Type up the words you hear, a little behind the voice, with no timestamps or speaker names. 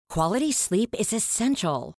Quality sleep is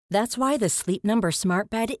essential. That's why the Sleep Number Smart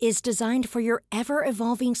Bed is designed for your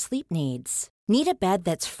ever-evolving sleep needs. Need a bed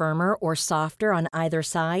that's firmer or softer on either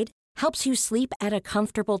side? Helps you sleep at a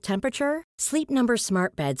comfortable temperature? Sleep Number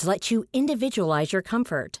Smart Beds let you individualize your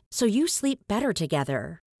comfort, so you sleep better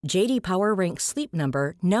together. J.D. Power ranks Sleep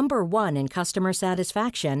Number number 1 in customer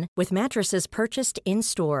satisfaction with mattresses purchased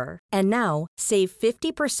in-store. And now, save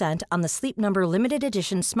 50% on the Sleep Number Limited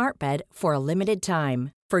Edition Smart Bed for a limited time.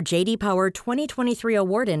 For J.D. Power 2023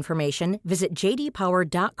 award information, visit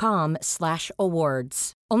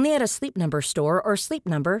jdpower.com/awards. Only at a Sleep Number store or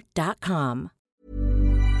sleepnumber.com.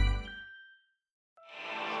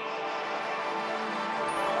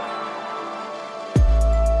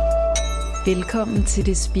 Velkommen til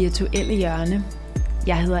det spirituelle hjørne.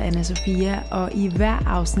 Jeg hedder Anna Sofia, og i hver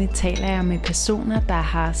afsnit taler jeg med personer, der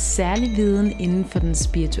har særlig viden inden for den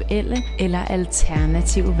spirituelle eller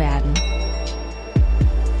alternative verden.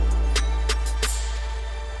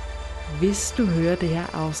 Hvis du hører det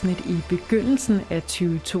her afsnit i begyndelsen af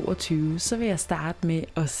 2022, så vil jeg starte med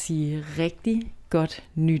at sige rigtig godt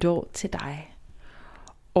nytår til dig.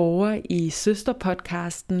 Over i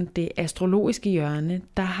søsterpodcasten Det Astrologiske Hjørne,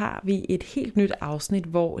 der har vi et helt nyt afsnit,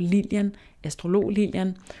 hvor Lilian, astrolog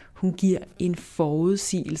Lilian, hun giver en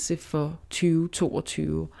forudsigelse for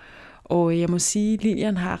 2022. Og jeg må sige, at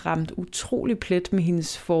Lilian har ramt utrolig plet med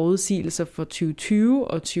hendes forudsigelser for 2020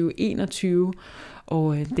 og 2021.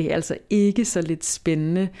 Og det er altså ikke så lidt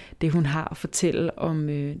spændende, det hun har at fortælle om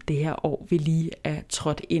det her år, vi lige er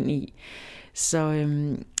trådt ind i. Så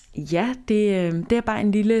ja, det er bare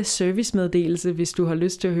en lille servicemeddelelse. Hvis du har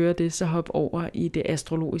lyst til at høre det, så hop over i Det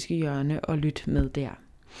Astrologiske Hjørne og lyt med der.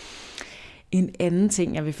 En anden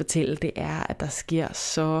ting, jeg vil fortælle, det er, at der sker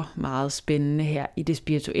så meget spændende her i det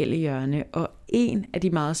spirituelle hjørne. Og en af de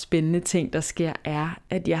meget spændende ting, der sker, er,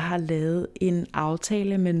 at jeg har lavet en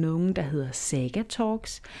aftale med nogen, der hedder Saga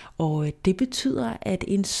Talks. Og det betyder, at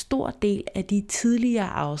en stor del af de tidligere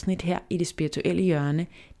afsnit her i det spirituelle hjørne,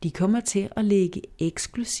 de kommer til at ligge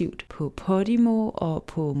eksklusivt på Podimo og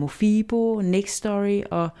på Mofibo, Nextory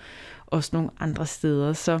og også nogle andre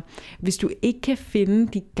steder. Så hvis du ikke kan finde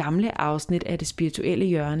de gamle afsnit af det spirituelle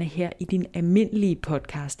hjørne her i din almindelige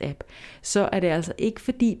podcast-app, så er det altså ikke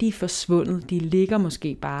fordi de er forsvundet. De ligger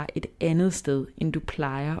måske bare et andet sted, end du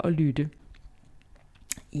plejer at lytte.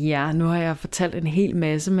 Ja, nu har jeg fortalt en hel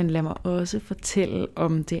masse, men lad mig også fortælle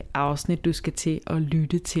om det afsnit, du skal til at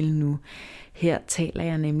lytte til nu. Her taler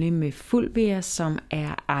jeg nemlig med Fulvia, som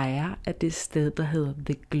er ejer af det sted, der hedder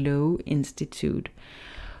The Glow Institute.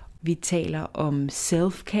 Vi taler om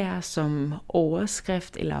self-care som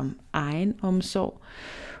overskrift eller om egen omsorg.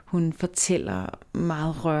 Hun fortæller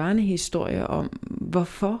meget rørende historier om,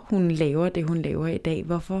 hvorfor hun laver det, hun laver i dag.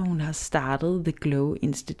 Hvorfor hun har startet The Glow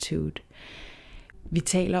Institute. Vi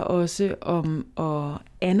taler også om at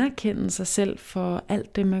anerkende sig selv for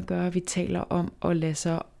alt det, man gør. Vi taler om at lade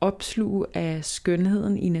sig opsluge af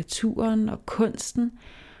skønheden i naturen og kunsten.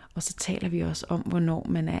 Og så taler vi også om, hvornår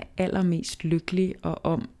man er allermest lykkelig, og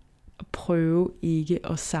om at prøve ikke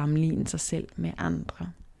at sammenligne sig selv med andre.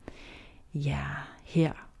 Ja,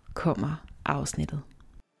 her kommer afsnittet.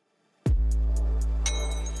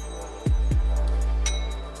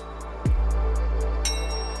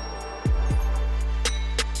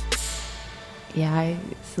 Jeg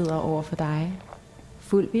sidder over for dig,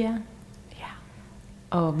 Fulvia. Ja.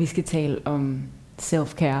 Og vi skal tale om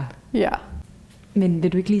self-care. Ja. Men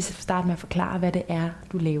vil du ikke lige starte med at forklare, hvad det er,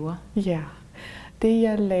 du laver? Ja. Det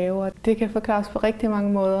jeg laver, det kan forklares på rigtig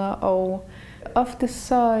mange måder, og ofte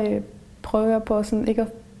så prøver jeg på sådan ikke at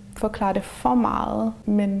forklare det for meget,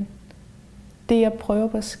 men det jeg prøver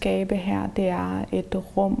på at skabe her, det er et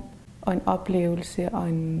rum og en oplevelse og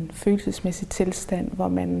en følelsesmæssig tilstand, hvor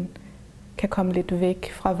man kan komme lidt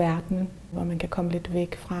væk fra verden, hvor man kan komme lidt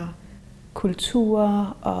væk fra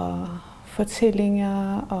kulturer og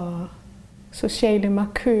fortællinger og sociale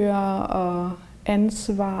markører og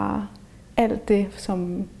ansvar. Alt det,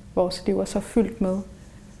 som vores liv er så fyldt med,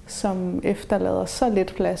 som efterlader så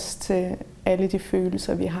lidt plads til alle de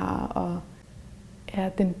følelser, vi har, og er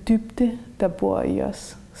den dybde, der bor i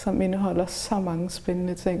os, som indeholder så mange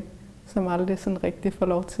spændende ting, som aldrig sådan rigtig får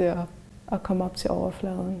lov til at komme op til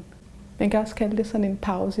overfladen. Man kan også kalde det sådan en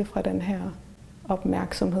pause fra den her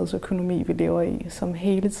opmærksomhedsøkonomi, vi lever i, som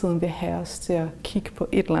hele tiden vil have os til at kigge på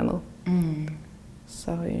et eller andet. Mm.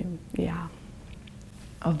 Så ja.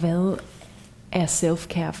 Og hvad er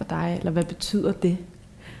self-care for dig, eller hvad betyder det?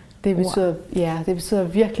 Det betyder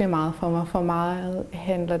virkelig meget for mig. For mig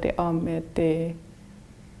handler det om,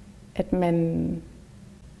 at man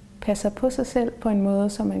passer på sig selv på en måde,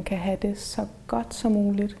 så man kan have det så godt som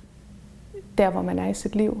muligt. der, hvor man er i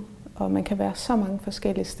sit liv. Og man kan være så mange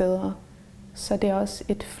forskellige steder. Så det er også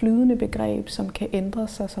et flydende begreb, som kan ændre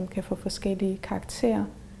sig, som kan få forskellige karakterer.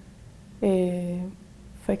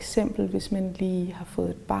 For eksempel, hvis man lige har fået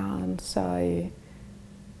et barn,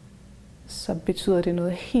 så betyder det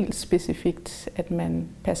noget helt specifikt, at man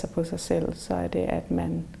passer på sig selv. Så er det, at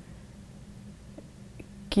man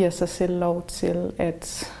giver sig selv lov til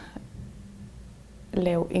at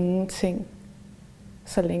lave ingenting,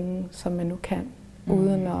 så længe som man nu kan,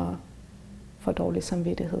 uden at få dårlig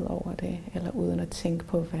samvittighed over det, eller uden at tænke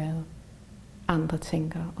på, hvad andre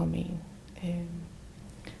tænker om en.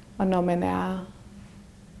 Og når man er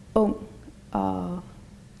ung og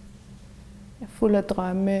er fuld af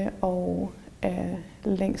drømme og af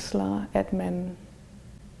længsler, at man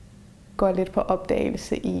går lidt på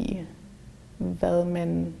opdagelse i, hvad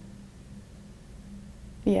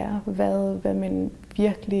man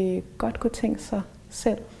virkelig godt kunne tænke sig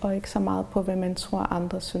selv, og ikke så meget på, hvad man tror,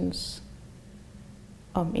 andre synes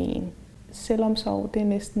om en. Selvomsorg, det er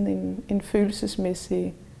næsten en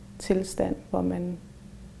følelsesmæssig tilstand, hvor man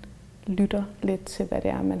lytter lidt til, hvad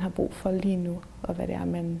det er, man har brug for lige nu, og hvad det er,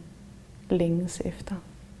 man længes efter.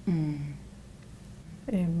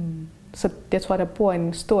 Så jeg tror, der bor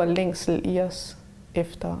en stor længsel i os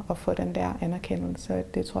efter at få den der anerkendelse.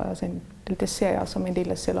 Det tror jeg også, det ser jeg også som en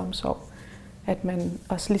del af selvomsorg. At man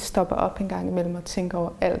også lige stopper op en gang imellem og tænker over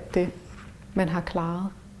alt det, man har klaret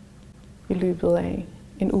i løbet af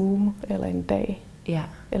en uge, eller en dag,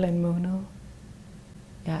 eller en måned.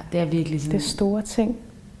 Ja, det er virkelig sådan. Det er store ting.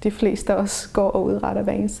 De fleste af os går og udretter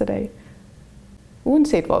hver eneste dag.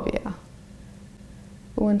 Uanset hvor vi er.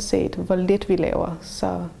 Uanset hvor lidt vi laver,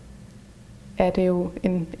 så er det jo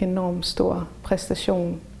en enorm stor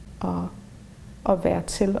præstation at være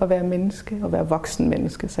til, at være menneske, og være voksen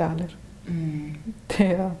menneske særligt.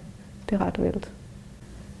 Det er ret vildt.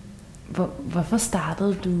 Hvorfor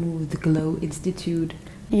startede du The Glow Institute?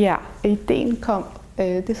 Ja, ideen kom.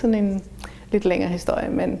 Det er sådan en lidt længere historie,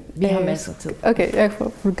 men vi har masser af tid. Okay, jeg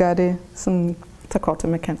får gøre det sådan så kort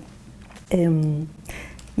som jeg kan.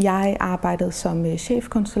 Jeg arbejdede som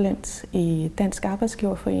chefkonsulent i Dansk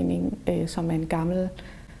Arbejdsgiverforening, som er en gammel,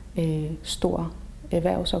 stor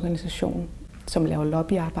erhvervsorganisation, som laver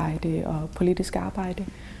lobbyarbejde og politisk arbejde.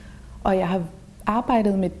 Og jeg har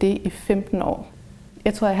arbejdet med det i 15 år.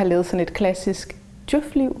 Jeg tror, jeg har levet sådan et klassisk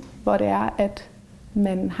djøf-liv, hvor det er, at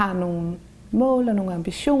man har nogle mål og nogle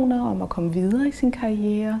ambitioner om at komme videre i sin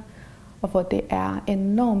karriere, og hvor det er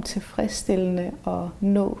enormt tilfredsstillende at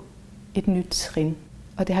nå et nyt trin.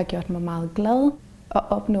 Og det har gjort mig meget glad at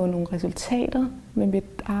opnå nogle resultater med mit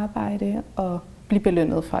arbejde og blive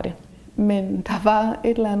belønnet for det. Men der var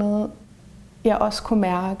et eller andet, jeg også kunne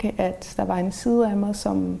mærke, at der var en side af mig,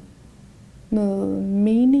 som noget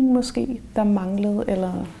mening måske, der manglede,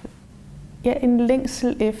 eller en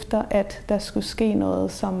længsel efter, at der skulle ske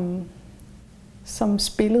noget, som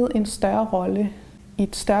spillede en større rolle i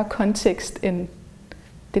et større kontekst end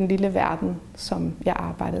den lille verden, som jeg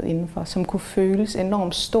arbejdede indenfor, som kunne føles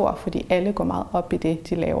enormt stor, fordi alle går meget op i det,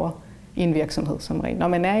 de laver i en virksomhed som regel. Når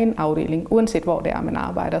man er i en afdeling, uanset hvor det er, man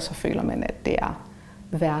arbejder, så føler man, at det er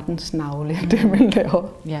verdens navle, det man laver.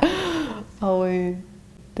 Ja. Og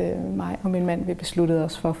mig og min mand, vi besluttede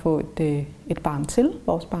os for at få et barn til,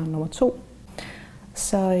 vores barn nummer 2.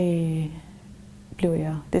 Så blev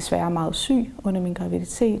jeg desværre meget syg under min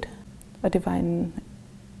graviditet, og det var en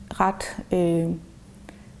ret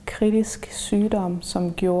kritisk sygdom,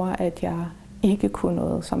 som gjorde, at jeg ikke kunne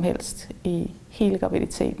noget som helst i hele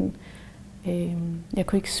graviditeten. Jeg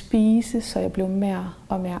kunne ikke spise, så jeg blev mere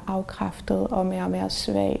og mere afkræftet og mere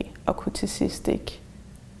svag, og kunne til sidst ikke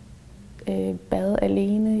bade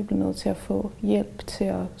alene. Jeg blev nødt til at få hjælp til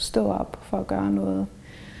at stå op for at gøre noget.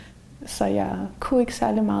 Så jeg kunne ikke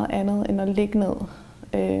særlig meget andet end at ligge ned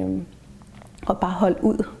og bare holde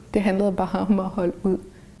ud. Det handlede bare om at holde ud.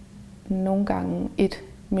 Nogle gange 1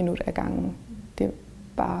 minut ad gangen. Det er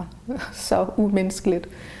bare så umenneskeligt.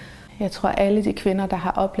 Jeg tror, alle de kvinder, der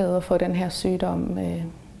har oplevet at få den her sygdom,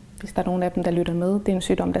 hvis der er nogen af dem, der lytter med, det er en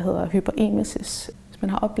sygdom, der hedder hyperemesis. Hvis man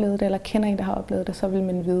har oplevet det, eller kender en, der har oplevet det, så vil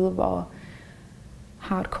man vide, hvor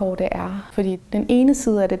hardcore det er. Fordi den ene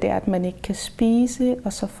side af det, det er, at man ikke kan spise,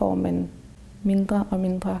 og så får man mindre og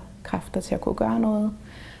mindre kræfter til at kunne gøre noget.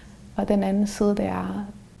 Og den anden side, det er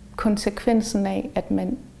konsekvensen af, at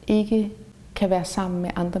man ikke kan være sammen med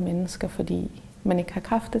andre mennesker, fordi man ikke har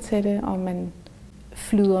kræfter til det, og man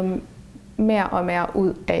flyder mere og mere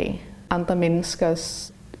ud af andre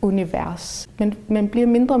menneskers univers. Man bliver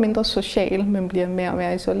mindre og mindre social, man bliver mere og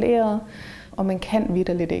mere isoleret, og man kan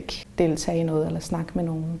vitterligt ikke deltage i noget eller snakke med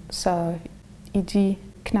nogen. Så i de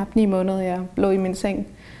knap 9 måneder, jeg lå i min seng,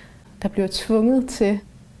 der blev tvunget til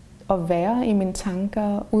at være i mine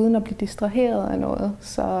tanker, uden at blive distraheret af noget.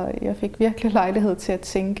 Så jeg fik virkelig lejlighed til at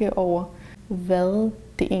tænke over, hvad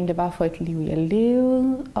det egentlig var for et liv, jeg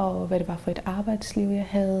levede, og hvad det var for et arbejdsliv, jeg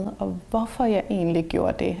havde, og hvorfor jeg egentlig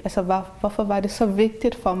gjorde det. Altså, hvorfor var det så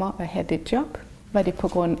vigtigt for mig at have det job? Var det på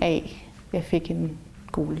grund af, at jeg fik en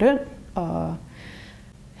god løn, og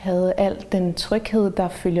havde al den tryghed, der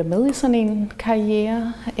følger med i sådan en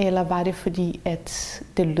karriere? Eller var det fordi, at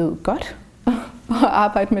det lød godt at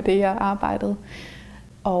arbejde med det, jeg arbejdede?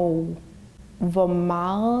 Og hvor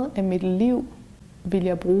meget af mit liv vil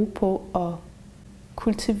jeg bruge på at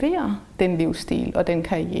kultivere den livsstil og den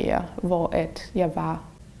karriere, hvor at jeg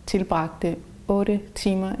tilbragte 8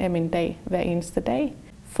 timer af min dag hver eneste dag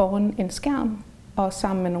foran en skærm og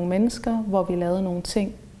sammen med nogle mennesker, hvor vi lavede nogle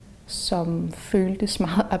ting, som føltes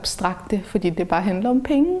meget abstrakte, fordi det bare handler om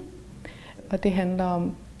penge. Og det handler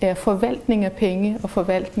om forvaltning af penge og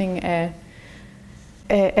forvaltning af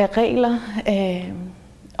regler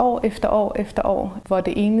år efter år efter år, hvor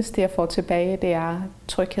det eneste, jeg får tilbage, det er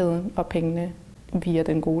trygheden og pengene via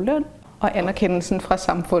den gode løn og anerkendelsen fra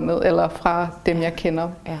samfundet eller fra dem, jeg kender.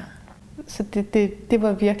 Ja. Så det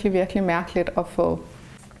var virkelig, virkelig mærkeligt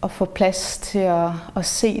at få plads til at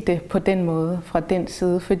se det på den måde fra den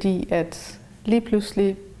side, fordi at lige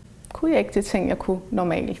pludselig kunne jeg ikke det ting, jeg kunne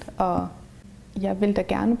normalt. Og jeg ville da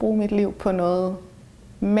gerne bruge mit liv på noget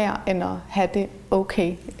mere end at have det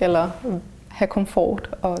okay, eller have komfort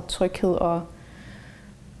og tryghed, og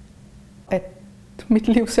at mit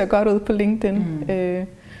liv ser godt ud på LinkedIn.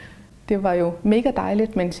 Det var jo mega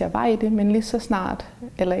dejligt, mens jeg var i det, men lige så snart,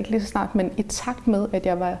 eller ikke lige så snart, men i takt med, at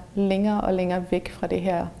jeg var længere og længere væk fra det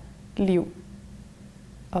her liv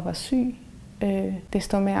og var syg,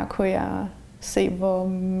 desto mere kunne jeg se, hvor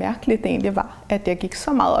mærkeligt det egentlig var, at jeg gik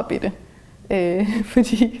så meget op i det.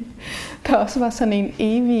 Fordi der også var sådan en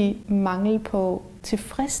evig mangel på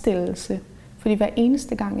tilfredsstillelse. Fordi hver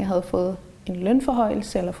eneste gang, jeg havde fået en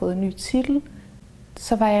lønforhøjelse eller fået en ny titel,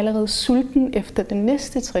 så var jeg allerede sulten efter det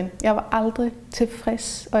næste trin. Jeg var aldrig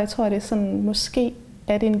tilfreds, og jeg tror, at det er sådan, måske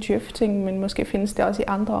er det en djøfting, men måske findes det også i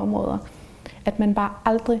andre områder, at man bare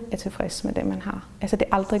aldrig er tilfreds med det, man har. Altså det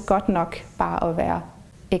er aldrig godt nok bare at være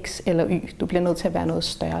X eller Y. Du bliver nødt til at være noget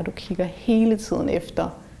større. Du kigger hele tiden efter,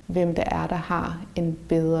 hvem det er, der har en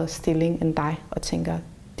bedre stilling end dig, og tænker,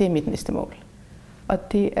 det er mit næste mål.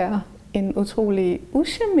 Og det er en utrolig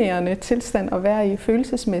uschammerende tilstand at være i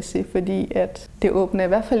følelsesmæssigt, fordi at det åbner i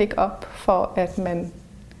hvert fald ikke op for, at man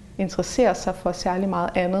interesserer sig for særlig meget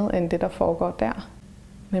andet end det, der foregår der.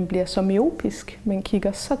 Man bliver så myopisk, man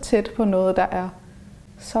kigger så tæt på noget, der er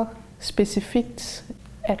så specifikt,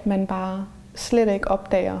 at man bare slet ikke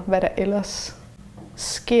opdager, hvad der ellers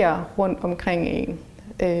sker rundt omkring en.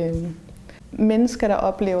 Mennesker, der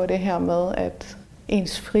oplever det her med, at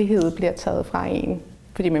ens frihed bliver taget fra en,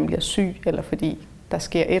 fordi man bliver syg, eller fordi der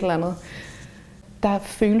sker et eller andet, der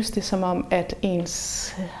føles det som om, at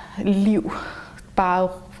ens liv bare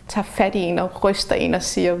tager fat i en og ryster en og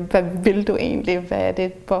siger, hvad vil du egentlig? Hvad er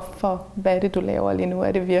det? Hvorfor? Hvad er det, du laver lige nu?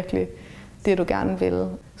 Er det virkelig det, du gerne vil?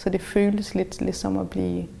 Så det føles lidt ligesom at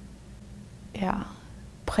blive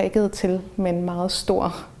prikket til med en meget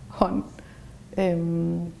stor hånd.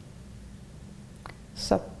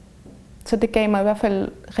 Så det gav mig i hvert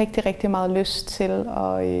fald rigtig, rigtig meget lyst til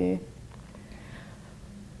at...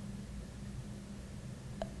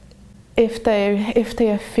 Efter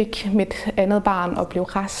jeg fik mit andet barn og blev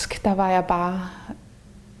rask, der var jeg bare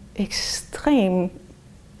ekstremt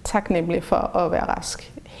taknemmelig for at være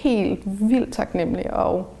rask. Helt vildt taknemmelig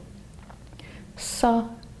og så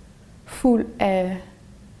fuld af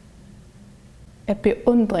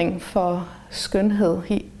beundring for skønhed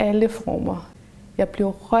i alle former. Jeg blev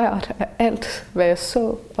rørt af alt, hvad jeg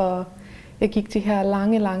så, og jeg gik de her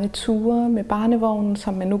lange, lange ture med barnevognen,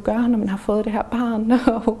 som man nu gør, når man har fået det her barn,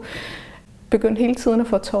 og begyndte hele tiden at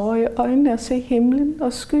få tårer i øjnene og se himlen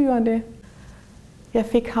og skyerne. Jeg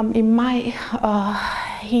fik ham i maj, og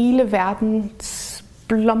hele verden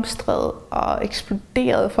blomstrede og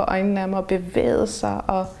eksploderede for øjnene af mig og bevægede sig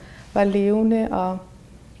og var levende. Og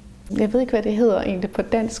jeg ved ikke, hvad det hedder egentlig på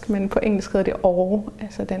dansk, men på engelsk hedder det awe.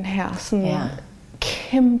 Altså den her sådan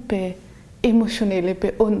kæmpe emotionelle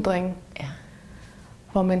beundring,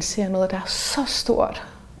 hvor man ser noget, der er så stort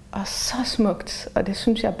og så smukt. Og det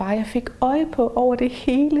synes jeg bare, jeg fik øje på over det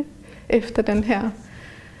hele efter den her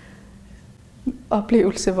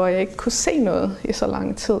oplevelse, hvor jeg ikke kunne se noget i så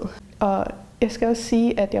lang tid. Og jeg skal også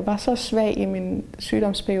sige, at jeg var så svag i min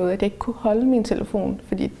sygdomsperiode, at jeg ikke kunne holde min telefon,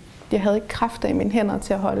 fordi jeg havde ikke kræfter i mine hænder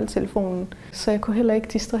til at holde telefonen. Så jeg kunne heller ikke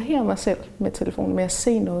distrahere mig selv med telefonen, med at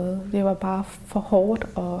se noget. Det var bare for hårdt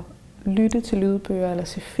lytte til lydbøger, eller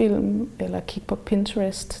se film, eller kigge på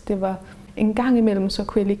Pinterest. Det var en gang imellem, så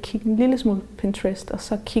kunne jeg lige kigge en lille smule på Pinterest, og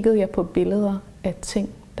så kiggede jeg på billeder af ting,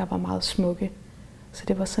 der var meget smukke. Så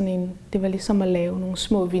det var det var ligesom at lave nogle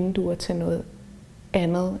små vinduer til noget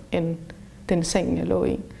andet end den seng, jeg lå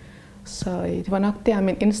i. Så det var nok der,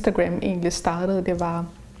 min Instagram egentlig startede. Det var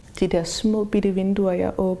de der små bitte vinduer,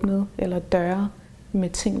 jeg åbnede, eller døre, med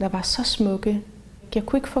ting, der var så smukke. Jeg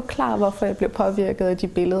kunne ikke forklare, hvorfor jeg blev påvirket af de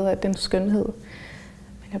billeder af den skønhed.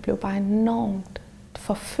 Men jeg blev bare enormt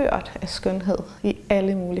forført af skønhed i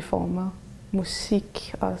alle mulige former.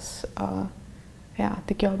 Musik også, og ja,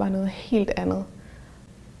 det gjorde bare noget helt andet.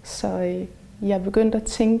 Så jeg begyndte at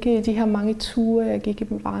tænke i de her mange ture, jeg gik i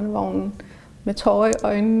barnevognen med tårer i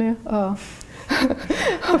øjnene og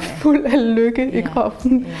fuld af lykke i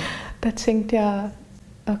kroppen. Der tænkte jeg,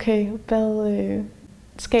 okay, hvad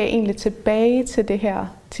skal jeg egentlig tilbage til det her,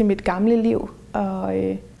 til mit gamle liv?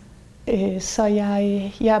 Og så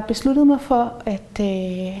jeg besluttede mig for, at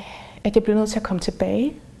jeg blev nødt til at komme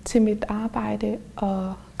tilbage til mit arbejde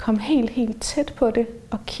og komme helt tæt på det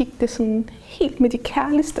og kigge det sådan helt med de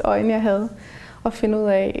kærligste øjne, jeg havde, og finde ud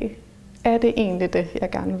af, er det egentlig det, jeg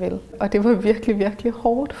gerne vil? Og det var virkelig, virkelig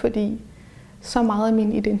hårdt, fordi så meget af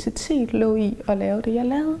min identitet lå i at lave det, jeg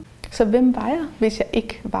lavede. Så hvem var jeg, hvis jeg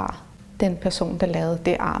ikke var den person, der lavede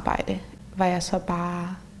det arbejde? Var jeg så bare,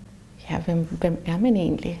 ja, hvem er man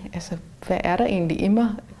egentlig? Altså, hvad er der egentlig i mig?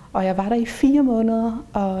 Og jeg var der i 4 måneder,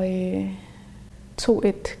 og tog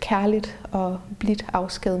et kærligt og blidt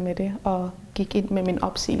afsked med det, og gik ind med min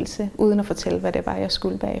opsigelse, uden at fortælle, hvad det var, jeg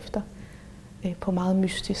skulle bagefter. På meget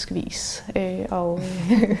mystisk vis. Og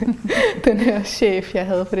den her chef, jeg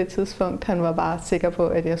havde på det tidspunkt, han var bare sikker på,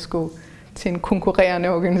 at jeg skulle til en konkurrerende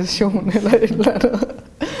organisation eller et eller andet.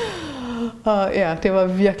 Og ja, det var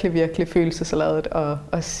virkelig, virkelig følelsesladet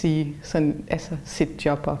at sige sådan, altså sit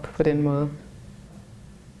job op på den måde.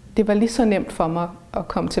 Det var lige så nemt for mig at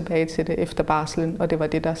komme tilbage til det efter barslen, og det var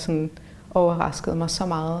det, der sådan overraskede mig så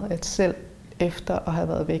meget, at selv efter at have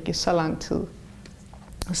været væk i så lang tid,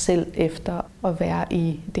 og selv efter at være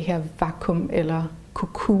i det her vakuum eller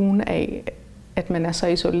kokon af, at man er så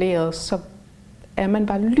isoleret, så er man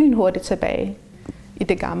bare lynhurtigt tilbage i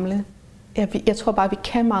det gamle. Jeg tror bare, vi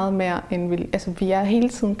kan meget mere, end vi er hele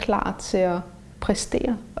tiden klar til at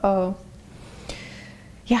præstere. Og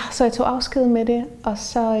ja, så jeg tog afsked med det,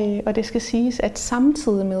 og det skal siges, at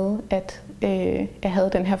samtidig med, at jeg havde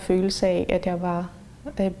den her følelse af, at jeg var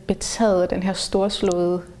betaget af den her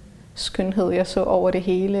storslåede skønhed, jeg så over det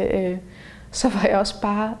hele, så var jeg også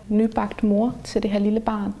bare nybagt mor til det her lille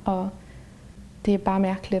barn, og det er bare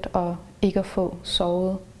mærkeligt at ikke at få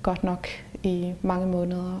sovet godt nok i mange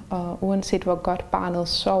måneder, og uanset hvor godt barnet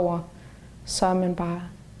sover, så er man bare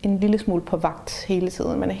en lille smule på vagt hele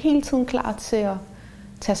tiden. Man er hele tiden klar til at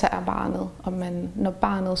tage sig af barnet, og når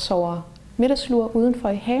barnet sover middagslur udenfor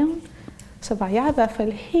i haven, så var jeg i hvert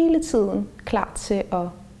fald hele tiden klar til at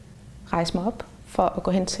rejse mig op for at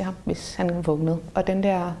gå hen til ham, hvis han vågnede. Og den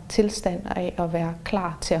der tilstand af at være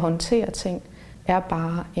klar til at håndtere ting, er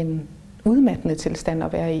bare en udmattende tilstand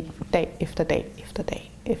at være i dag efter dag efter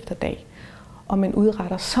dag efter dag. Og man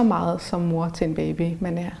udretter så meget som mor til en baby.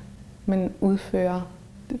 Man udfører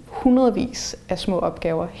hundredvis af små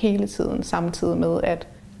opgaver hele tiden, samtidig med, at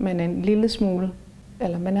man er en lille smule,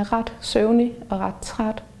 eller man er ret søvnig og ret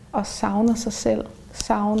træt, og savner sig selv,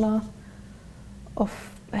 savner at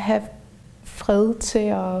have fred til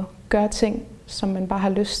at gøre ting, som man bare har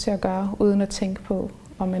lyst til at gøre, uden at tænke på,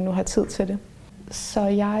 om man nu har tid til det. Så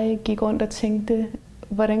jeg gik rundt og tænkte,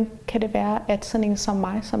 hvordan kan det være, at sådan en som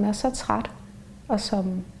mig, som er så træt, og som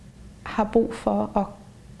har brug for at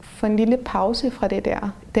få en lille pause fra det der,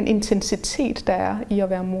 den intensitet, der er i at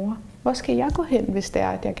være mor. Hvor skal jeg gå hen, hvis det er,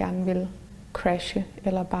 at jeg gerne vil crashe,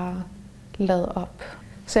 eller bare lade op?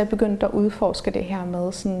 Så jeg begyndte at udforske det her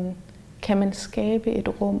med, sådan, kan man skabe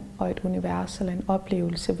et rum og et univers, eller en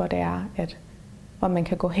oplevelse, hvor det er, hvor man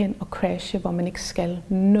kan gå hen og crashe, hvor man ikke skal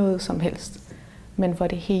noget som helst, men hvor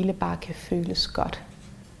det hele bare kan føles godt.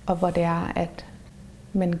 Og hvor det er, at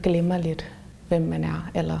man glemmer lidt, hvem man er,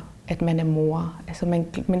 eller at man er mor. Altså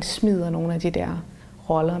man smider nogle af de der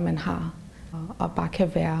roller, man har, og bare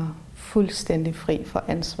kan være fuldstændig fri for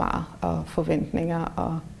ansvar og forventninger,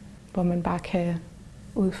 og hvor man bare kan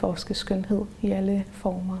udforske skønhed i alle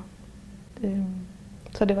former.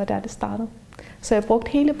 Så det var der, det startede. Så jeg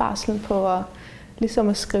brugte hele barslen på at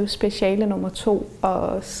skrive speciale nummer 2,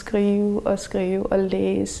 og skrive og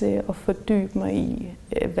læse og fordybe mig i,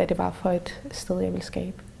 hvad det var for et sted, jeg ville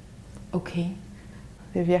skabe. Okay.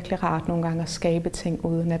 Det er virkelig rart nogle gange at skabe ting,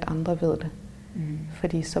 uden at andre ved det.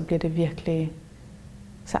 Fordi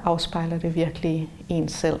så afspejler det virkelig en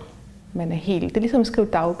selv. man er helt... Det er ligesom at skrive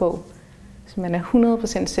dagbog. Hvis man er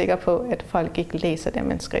 100% sikker på, at folk ikke læser det,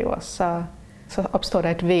 man skriver, så opstår der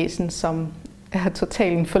et væsen, som er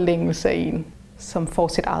totalt en forlængelse af en, som får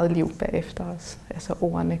sit eget liv bagefter os. Altså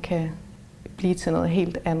ordene kan blive til noget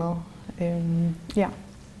helt andet. Ja.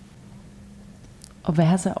 Og hvad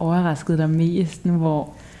har så overrasket dig mest nu,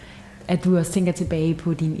 hvor at du også tænker tilbage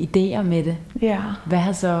på dine idéer med det? Ja. Hvad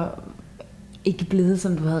har så ikke blevet,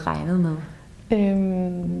 som du havde regnet med?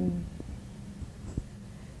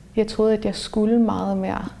 Jeg troede, at jeg skulle meget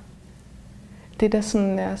mere. Det, der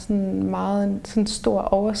sådan er sådan meget sådan stor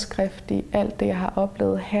overskrift i alt det, jeg har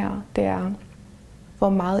oplevet her, det er, hvor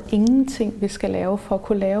meget ingenting vi skal lave for at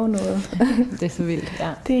kunne lave noget. Det er så vildt,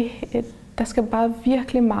 ja. Der skal bare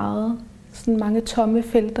virkelig meget, sådan mange tomme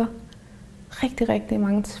felter. Rigtig, rigtig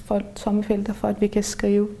mange tomme felter, for at vi kan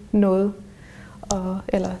skrive noget,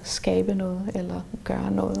 eller skabe noget, eller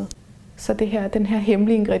gøre noget. Så den her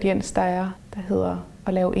hemmelige ingrediens, der hedder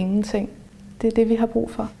at lave ingenting, det er det, vi har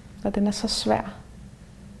brug for. Og den er så svær.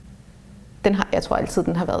 Jeg tror altid,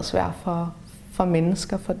 den har været svær for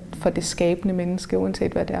mennesker, for det skabende menneske,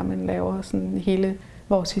 uanset hvad det er, man laver, sådan hele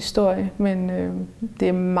vores historie. Men det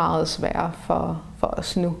er meget sværere for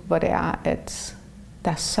os nu, hvor det er, at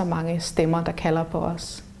der er så mange stemmer, der kalder på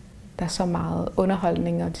os. Der er så meget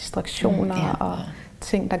underholdning og distraktioner og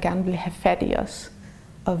ting, der gerne vil have fat i os.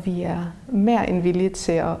 Og vi er mere end villige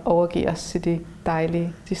til at overgive os til de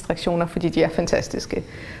dejlige distraktioner, fordi de er fantastiske.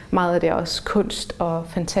 Meget af det er også kunst og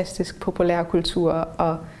fantastisk populærkultur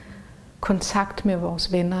og kontakt med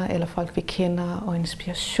vores venner eller folk, vi kender, og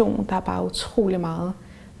inspiration. Der er bare utrolig meget.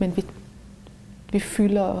 Men vi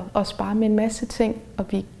fylder os bare med en masse ting, og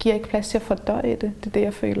vi giver ikke plads til at fordøje det. Det er det,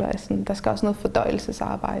 jeg føler. Altså, der skal også noget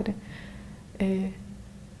fordøjelsesarbejde.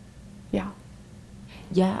 Ja.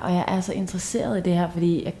 Ja, og jeg er så interesseret i det her,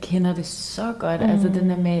 fordi jeg kender det så godt. Altså den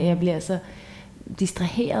der med, at jeg bliver så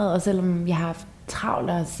distraheret, og selvom jeg har haft travlt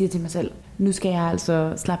og siger til mig selv, nu skal jeg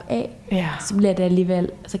altså slappe af, så bliver det alligevel,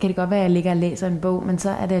 så kan det godt være, at jeg ligger og læser en bog, men så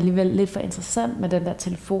er det alligevel lidt for interessant med den der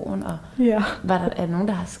telefon, og er der nogen,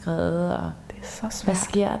 der har skrevet, og det er så svært. Hvad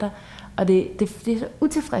sker der? Og det er så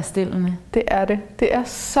utilfredsstillende. Det er det. Det er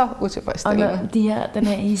så utilfredsstillende. Og den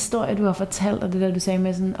her historie, du har fortalt, og det der, du sagde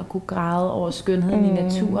med sådan at kunne græde over skønheden i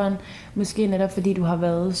naturen, måske netop fordi du har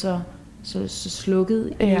været så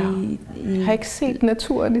slukket i... Jeg har ikke set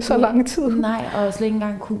naturen i så lang tid. Nej, og slet ikke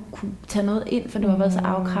engang kunne tage noget ind, for du har været så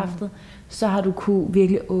afkræftet. Så har du kunne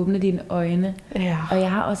virkelig åbne dine øjne. Ja. Og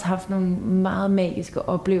jeg har også haft nogle meget magiske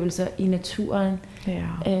oplevelser i naturen. Ja.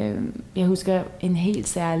 Jeg husker en helt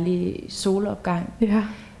særlig solopgang,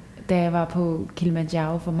 da jeg var på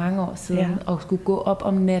Kilimanjaro for mange år siden, og skulle gå op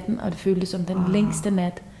om natten, og det føltes som den længste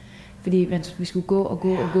nat. Fordi vi skulle gå og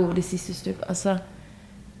gå det sidste stykke, og så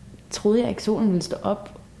troede jeg ikke, solen ville stå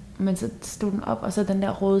op, men så stod den op, og så den der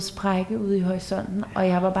røde sprække ude i horisonten, og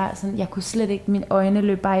jeg var bare sådan, jeg kunne slet ikke, mine øjne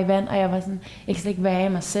løb bare i vand, og jeg var sådan, jeg kan slet ikke være i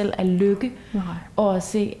mig selv af lykke, og at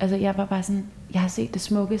se, altså jeg var bare sådan, jeg har set det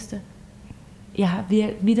smukkeste. Jeg har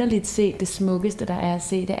vitterligt set det smukkeste, der er at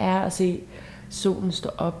se, det er at se solen stå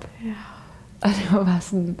op. Ja. Og det var bare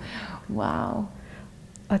sådan, wow.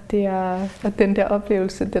 Og den der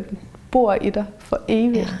oplevelse, den bor i dig for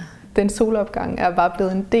evigt. Ja. Den solopgang er bare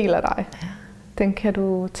blevet en del af dig. Ja. Den kan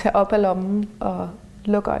du tage op af lommen og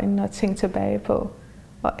lukke øjnene og tænke tilbage på.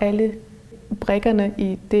 Og alle brikkerne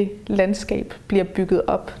i det landskab bliver bygget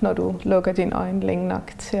op, når du lukker dine øjne længe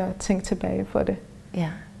nok til at tænke tilbage på det. Ja.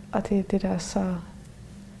 Og det er det, der er så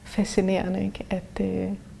fascinerende, ikke? At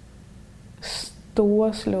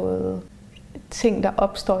storslåede ting, der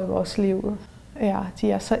opstår i vores liv,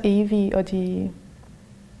 de er så evige, og de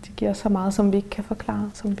giver så meget, som vi ikke kan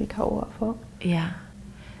forklare, som vi ikke har ord for. Ja,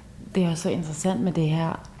 det er også så interessant med det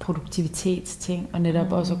her produktivitetsting, og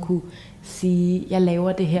netop også at kunne sige, jeg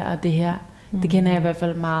laver det her og det her. Det kender jeg i hvert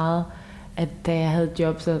fald meget, at da jeg havde et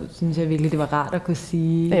job, så synes jeg virkelig, det var rart at kunne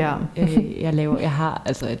sige, jeg har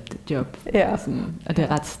altså et job, og det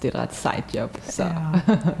er et ret sejt job. Så.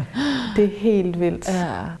 Ja. Det er helt vildt,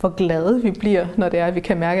 hvor glade vi bliver, når det er, at vi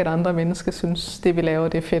kan mærke, at andre mennesker synes, det vi laver,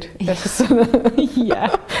 det er fedt. Ja. Altså sådan,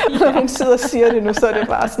 når man sidder og siger det nu, så er det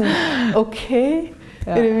bare sådan, okay,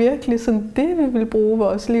 er det virkelig sådan det, vi vil bruge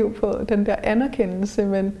vores liv på, den der anerkendelse,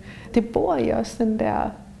 men det bor i os, den der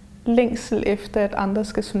længsel efter, at andre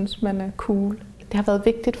skal synes, man er cool. Det har været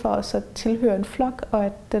vigtigt for os at tilhøre en flok, og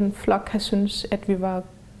at den flok har synes, at vi var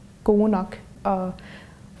gode nok. Og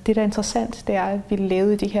det, der er interessant, det er, at vi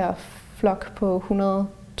levede i de her flok på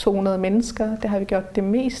 100-200 mennesker. Det har vi gjort det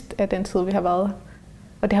mest af den tid, vi har været.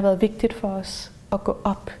 Og det har været vigtigt for os at gå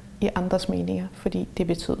op i andres meninger, fordi det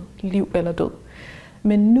betyder liv eller død.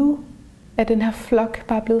 Men nu er den her flok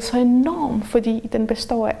bare blevet så enorm, fordi den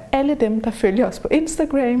består af alle dem, der følger os på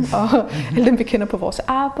Instagram, og alle dem, vi kender på vores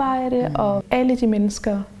arbejde, og alle de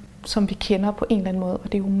mennesker, som vi kender på en eller anden måde.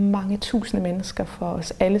 Og det er jo mange tusinde mennesker for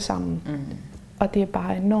os alle sammen. Og det er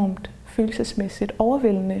bare enormt følelsesmæssigt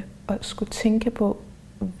overvældende at skulle tænke på,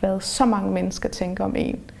 hvad så mange mennesker tænker om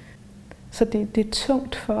en. Så det er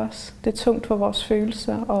tungt for os. Det er tungt for vores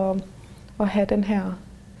følelser at have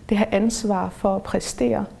det her ansvar for at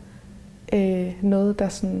præstere noget,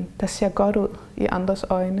 der ser godt ud i andres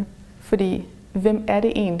øjne. Fordi hvem er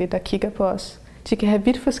det egentlig, der kigger på os? De kan have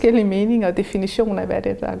vidt forskellige meninger og definitioner af, hvad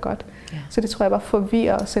det er, der er godt. Ja. Så det tror jeg bare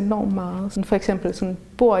forvirrer os enormt meget. Sådan for eksempel, sådan,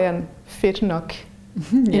 bor jeg fedt nok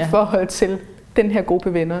i forhold til den her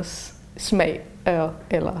gruppe venners smag,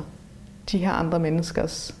 eller de her andre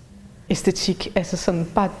menneskers æstetik. Altså sådan,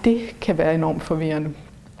 bare det kan være enormt forvirrende.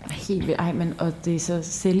 Helt vildt. Ej, men og det er så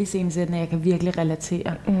selviscenesættende, at jeg kan virkelig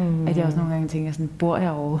relatere, at jeg også nogle gange tænker sådan, bor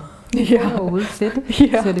jeg overhovedet fedt?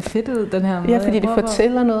 Ja. Ser det fedt ud, den her måde? Ja, fordi det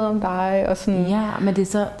fortæller noget om dig. Og sådan. Ja, men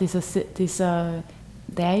det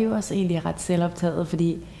er jo også egentlig ret selvoptaget,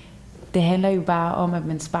 fordi det handler jo bare om, at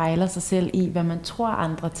man spejler sig selv i, hvad man tror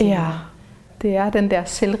andre tænker. Ja, det er den der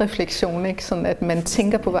selvreflektion, ikke? Sådan at man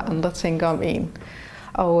tænker på, hvad andre tænker om en.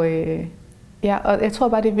 Og jeg tror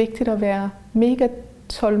bare, det er vigtigt at være mega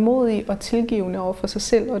tålmodig og tilgivende over for sig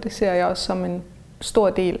selv, og det ser jeg også som en stor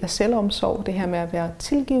del af selvomsorg, det her med at være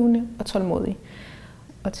tilgivende og tålmodig.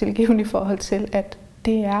 Og tilgivende i forhold til, at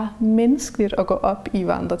det er menneskeligt at gå op i,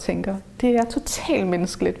 hvad andre tænker. Det er totalt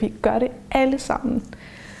menneskeligt. Vi gør det alle sammen.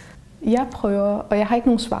 Jeg prøver, og jeg har ikke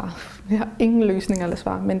nogen svar, jeg har ingen løsninger eller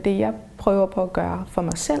svar, men det jeg prøver på at gøre for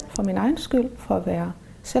mig selv, for min egen skyld, for at være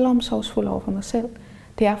selvomsorgsfuld over for mig selv,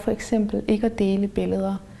 det er for eksempel ikke at dele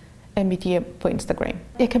billeder af mit hjem på Instagram.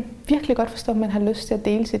 Jeg kan virkelig godt forstå, at man har lyst til at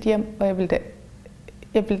dele sit hjem, og jeg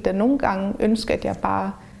vil da nogle gange ønske, at jeg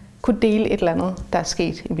bare kunne dele et eller andet, der er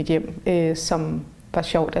sket i mit hjem, som var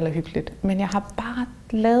sjovt eller hyggeligt. Men jeg har bare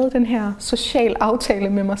lavet den her social aftale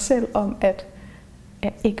med mig selv om, at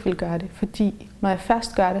jeg ikke vil gøre det. Fordi når jeg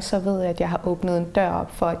først gør det, så ved jeg, at jeg har åbnet en dør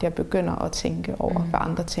op for, at jeg begynder at tænke over, hvad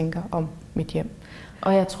andre tænker om mit hjem.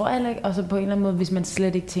 Og jeg tror heller ikke, også på en eller anden måde, hvis man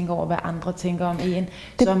slet ikke tænker over, hvad andre tænker om en,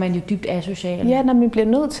 så er man jo dybt asocial. Ja, når vi bliver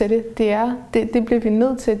nødt til det. Det bliver vi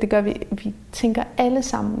nødt til. Det gør vi. Vi tænker alle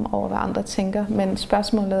sammen over, hvad andre tænker. Men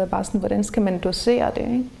spørgsmålet er bare sådan, hvordan skal man dosere det,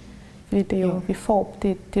 ikke? Fordi det er jo,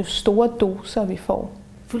 det er jo store doser, vi får.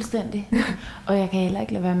 Fuldstændig. Og jeg kan heller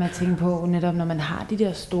ikke lade være med at tænke på, netop når man har de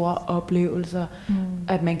der store oplevelser,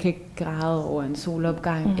 at man kan græde over en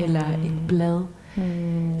solopgang eller et blad.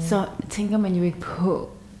 Så tænker man jo ikke på,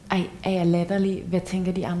 er jeg latterlig? Hvad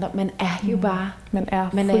tænker de andre? Man er jo bare... Man er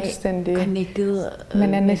fuldstændig... connected.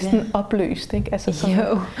 Man er næsten opløst, ikke? Altså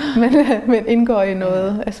sådan, man indgår i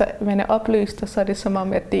noget. Ja. Altså, man er opløst, og så er det som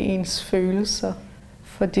om, at det er ens følelser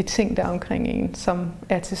for de ting, der er omkring en, som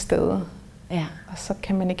er til stede. Ja. Og så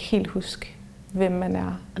kan man ikke helt huske, hvem man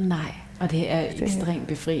er. Nej, og det er ekstremt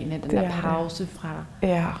befriende, den der pause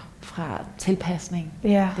fra tilpasning.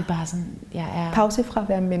 Ja. Det er bare sådan, jeg er... Pause fra at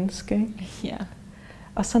være menneske, ikke? Ja.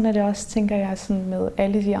 Og sådan er det også, tænker jeg, sådan med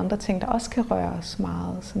alle de andre ting, der også kan røre os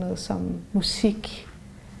meget. Sådan noget som musik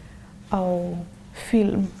og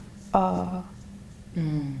film og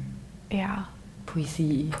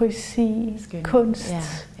poesi, kunst,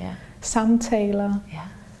 samtaler. Ja.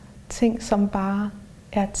 Ting, som bare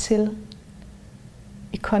er til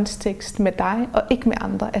i kontekst med dig og ikke med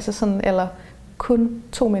andre. Altså sådan, eller kun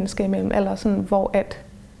 2 mennesker imellem, eller sådan, hvor at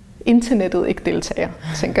internettet ikke deltager,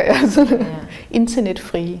 tænker jeg. Sådan,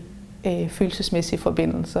 internetfrie følelsesmæssige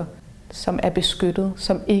forbindelser, som er beskyttet,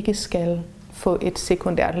 som ikke skal få et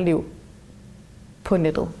sekundært liv på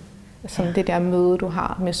nettet. Som det der møde, du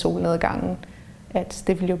har med solnedgangen, at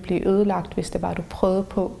det ville jo blive ødelagt, hvis det var, du prøvede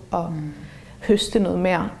på at høste noget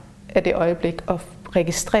mere af det øjeblik og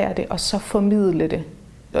registrere det og så formidle det.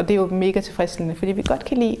 Og det er jo mega tilfredsstillende, fordi vi godt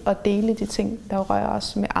kan lide at dele de ting, der rører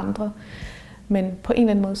os med andre. Men på en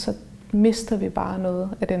eller anden måde, så mister vi bare noget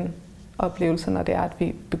af den oplevelse, når det er, at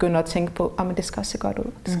vi begynder at tænke på, men det skal også se godt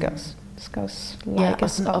ud. Det skal også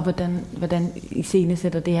likes. Og hvordan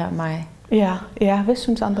iscenesætter det her mig? Ja, hvad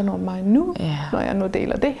synes andre om mig nu, når jeg nu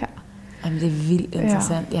deler det her? Jamen, det er vildt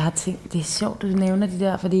interessant. Jeg har tænkt, det er sjovt, du nævner de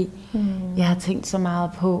der, fordi jeg har tænkt så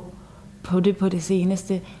meget på, på det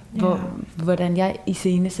seneste, hvordan jeg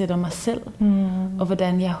iscenesætter mig selv, og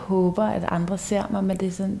hvordan jeg håber, at andre ser mig, men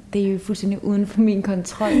det er jo fuldstændig uden for min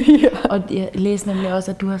kontrol. Og jeg læste nemlig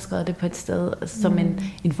også, at du har skrevet det på et sted, som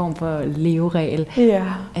en form for leveregel.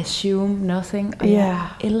 Assume nothing, og jeg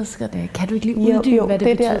elsker det. Kan du ikke lige uddybe, hvad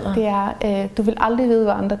det betyder? Det er, du vil aldrig vide,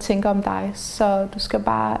 hvad andre tænker om dig, så du skal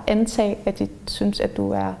bare antage, at de synes, at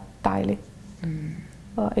du er dejlig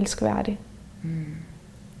og elskværdig.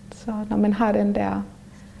 Så når man har den der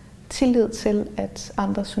tillid til, at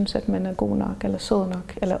andre synes, at man er god nok, eller sød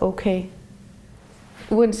nok, eller okay,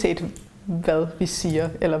 uanset hvad vi siger,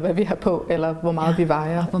 eller hvad vi har på, eller hvor meget vi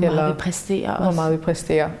vejer, hvor meget vi præsterer også. Hvor meget vi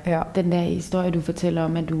præsterer, ja. Den der historie, du fortæller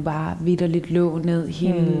om, at du bare vitterligt lå ned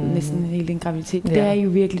næsten hele din graviditet, det er jo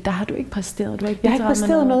virkelig, der har du ikke præsteret. Jeg har ikke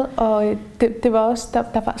præsteret noget, og det var også,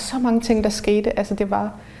 der var så mange ting, der skete. Altså det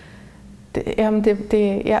var,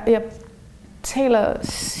 jeg taler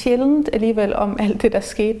sjældent alligevel om alt det, der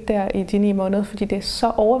skete der i de 9 måneder, fordi det er så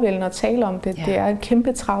overvældende at tale om det. Det er en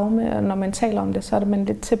kæmpe traume, og når man taler om det, så er man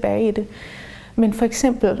lidt tilbage i det. Men for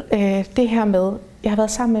eksempel det her med, jeg har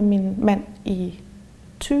været sammen med min mand i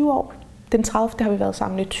 20 år. Den 30. har vi været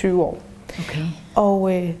sammen i 20 år. Okay.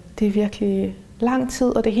 Og det er virkelig lang tid,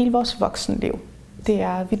 og det er hele vores voksenliv. Det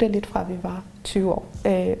er vitterligt fra, vi var 20 år.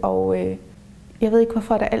 Jeg ved ikke,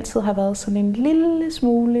 hvorfor der altid har været sådan en lille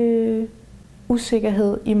smule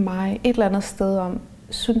usikkerhed i mig et eller andet sted om,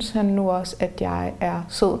 synes han nu også, at jeg er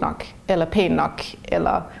sød nok, eller pæn nok,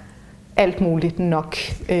 eller alt muligt nok.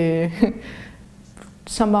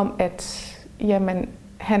 Som om, at jamen,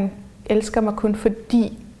 han elsker mig kun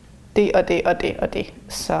fordi det og det og det og det.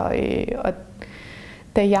 Så, og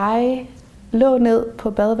da jeg lå ned på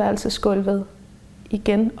badeværelsesgulvet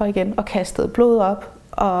igen og igen og kastede blod op,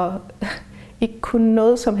 og ikke kunne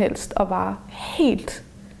noget som helst, og var helt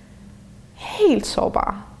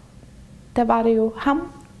sårbar, der var det jo ham,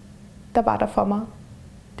 der var der for mig.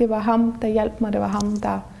 Det var ham, der hjalp mig. Det var ham,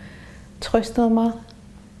 der trøstede mig,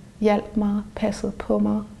 hjalp mig, passede på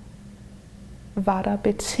mig, var der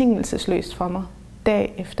betingelsesløst for mig,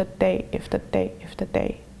 dag efter dag efter dag efter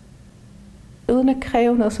dag. Uden at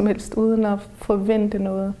kræve noget som helst, uden at forvente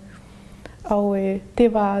noget. Og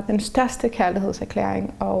det var den største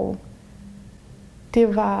kærlighedserklæring, og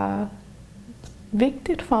det var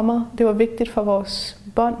vigtigt for mig. Det var vigtigt for vores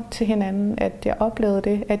bånd til hinanden, at jeg oplevede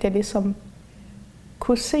det, at jeg ligesom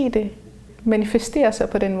kunne se det manifestere sig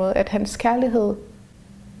på den måde, at hans kærlighed,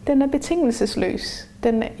 den er betingelsesløs.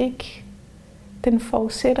 Den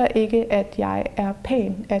forudsætter ikke, at jeg er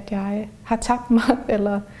pæn, at jeg har tabt mig,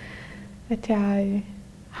 eller at jeg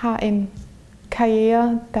har en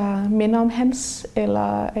karriere, der minder om hans,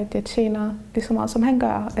 eller at jeg tjener lige så meget, som han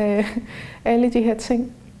gør. Alle de her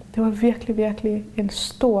ting. Det var virkelig, virkelig et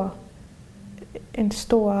stort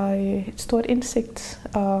indsigt,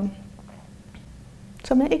 og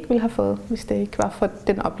som jeg ikke ville have fået, hvis det ikke var for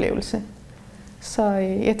den oplevelse. Så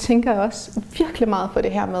jeg tænker også virkelig meget på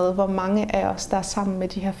det her med, hvor mange af os, der er sammen med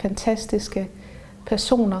de her fantastiske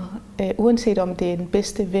personer, uanset om det er en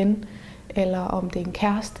bedste ven, eller om det er en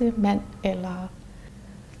kæreste, mand eller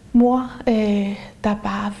mor, der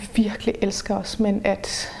bare virkelig elsker os, men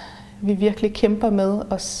at vi virkelig kæmper med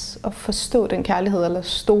at forstå den kærlighed, eller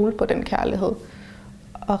stole på den kærlighed,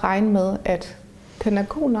 og regne med, at den er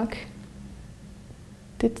god nok.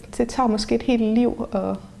 Det tager måske et helt liv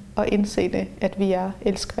at indse det, at vi er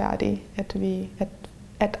elskværdige,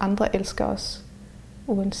 at andre elsker os,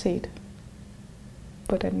 uanset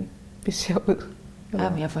hvordan vi ser ud.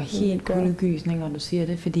 Jamen, jeg får helt kuldegysning, når du siger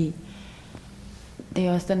det, fordi det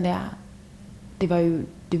er også den der, det var jo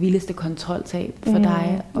det vildeste kontroltab for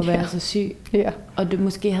dig at være så syg. Yeah. Og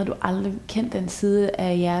måske havde du aldrig kendt den side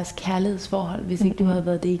af jeres kærlighedsforhold, hvis ikke du havde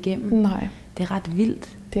været det igennem. Nej. Det er ret vildt.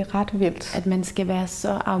 Det er ret vildt. At man skal være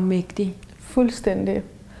så afmægtig. Fuldstændig.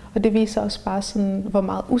 Og det viser også bare sådan, hvor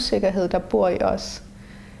meget usikkerhed der bor i os.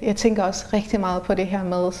 Jeg tænker også rigtig meget på det her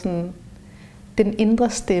med sådan, den indre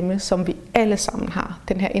stemme, som vi alle sammen har.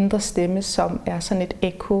 Den her indre stemme, som er sådan et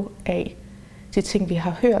ekko af de ting, vi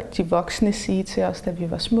har hørt de voksne sige til os, da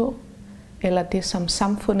vi var små. Eller det, som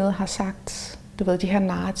samfundet har sagt. Du ved, de her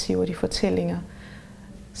narrativer, de fortællinger,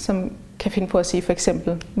 som kan finde på at sige, for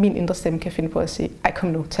eksempel, min indre stemme kan finde på at sige, ej, kom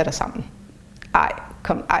nu, tag dig sammen. Ej,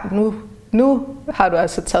 nu har du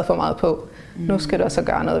altså taget for meget på. Nu skal du altså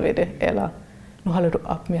gøre noget ved det. Eller, nu holder du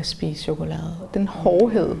op med at spise chokolade. Den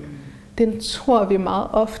hårdhed, den tror vi meget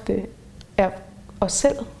ofte er os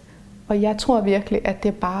selv. Og jeg tror virkelig, at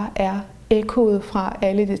det bare er ekkoet fra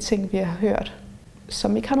alle de ting, vi har hørt,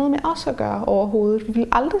 som ikke har noget med os at gøre overhovedet. Vi vil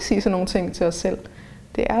aldrig sige sådan nogle ting til os selv.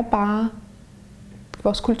 Det er bare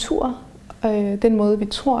vores kultur Den måde, vi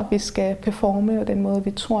tror, vi skal performe, og den måde,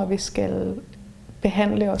 vi tror, vi skal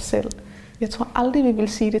behandle os selv. Jeg tror aldrig, vi vil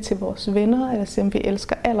sige det til vores venner, eller selvom vi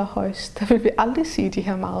elsker allerhøjst. Der vil vi aldrig sige de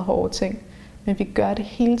her meget hårde ting. Men vi gør det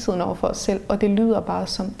hele tiden over for os selv, og det lyder bare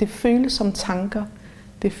som, det føles som tanker.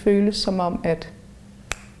 Det føles som om, at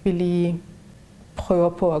vi lige prøver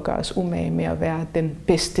på at gøre os umage med at være den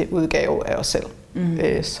bedste udgave af os selv.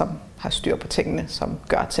 Som har styr på tingene, som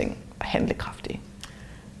gør ting og handlekraftige.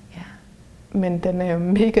 Ja. Men den er jo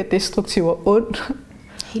mega destruktiv og ond.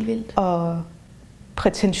 Helt vildt. Og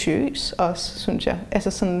prætentiøs også, synes jeg.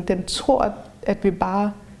 Altså sådan, den tror, at vi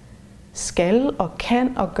bare skal og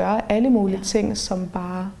kan og gøre alle mulige ting, som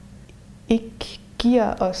bare ikke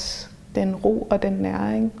giver os den ro og den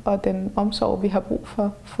næring og den omsorg, vi har brug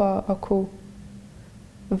for at kunne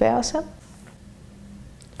være os selv.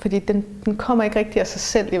 Fordi den kommer ikke rigtig af sig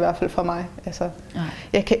selv, i hvert fald for mig. Altså,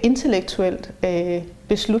 jeg kan intellektuelt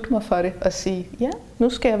beslutte mig for det og sige, ja, nu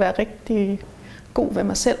skal jeg være rigtig god ved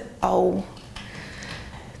mig selv og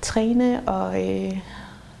træne og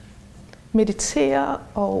meditere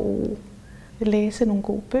og læse nogle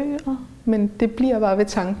gode bøger. Men det bliver bare ved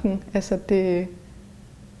tanken. Altså,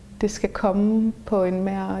 det skal komme på en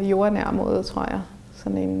mere jordnær måde, tror jeg.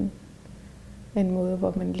 Sådan en måde,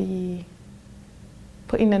 hvor man lige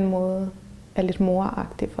på en eller anden måde er lidt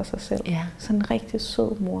moragtig for sig selv. Ja. Sådan en rigtig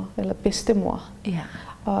sød mor, eller bedstemor. Ja.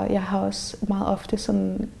 Og jeg har også meget ofte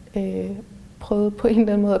sådan, prøvet på en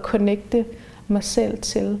eller anden måde at connecte mig selv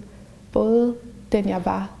til både den jeg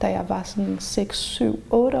var, da jeg var sådan 6, 7,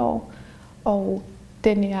 8 år, og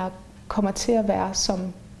den jeg kommer til at være som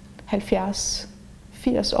 70,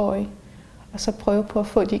 80-årig. Og så prøve på at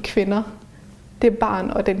få de kvinder, det barn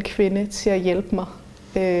og den kvinde, til at hjælpe mig.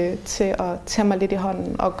 Til at tage mig lidt i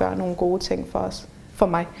hånden og gøre nogle gode ting for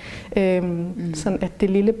mig. Sådan at det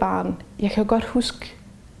lille barn, jeg kan jo godt huske,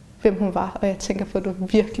 hvem hun var, og jeg tænker på, at du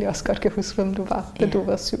virkelig også godt kan huske, hvem du var, da du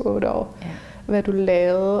var 7-8 år. Yeah. Hvad du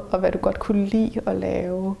lavede, og hvad du godt kunne lide at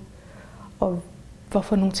lave, og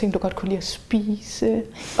hvorfor nogle ting, du godt kunne lide at spise,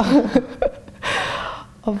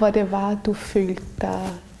 og hvor det var, du følte dig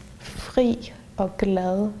fri og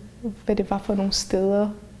glad, hvad det var for nogle steder,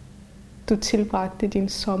 du tilbragte din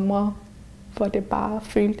sommer, hvor det bare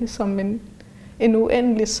føltes som en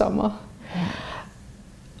uendelig sommer. Ja.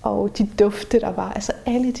 Og de dufte, der var. Altså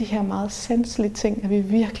alle de her meget sanselige ting, at vi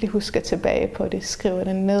virkelig husker tilbage på det, skriver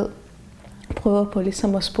det ned, prøver på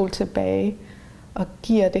ligesom at spole tilbage, og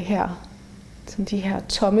giver det her, sådan de her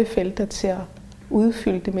tomme felter til at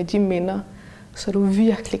udfylde det med de minder, så du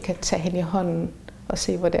virkelig kan tage hende i hånden og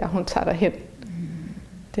se, hvor det er, hun tager dig hen.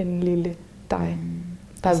 Den lille dig.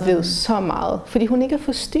 Der ved så meget. Fordi hun ikke er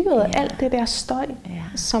forstyrret af alt det der støj,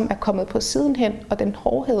 som er kommet på siden hen, og den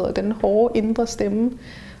hårdhed og den hårde indre stemme.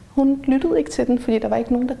 Hun lyttede ikke til den, fordi der var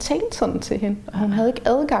ikke nogen, der talte sådan til hende. Og hun havde ikke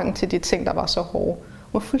adgang til de ting, der var så hårde.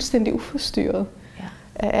 Hun var fuldstændig uforstyrret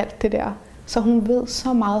af alt det der. Så hun ved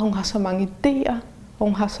så meget, hun har så mange idéer, og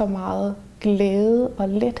hun har så meget glæde og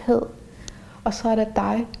lethed. Og så er der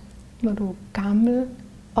dig, når du er gammel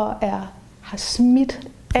og har smidt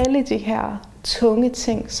alle de her tunge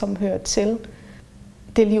ting, som hører til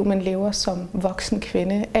det liv, man lever som voksen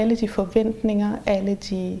kvinde. Alle de forventninger,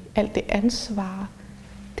 alt det ansvar,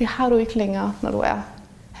 det har du ikke længere, når du er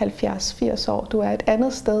 70-80 år. Du er et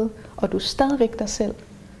andet sted, og du er stadigvæk dig selv.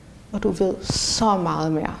 Og du ved så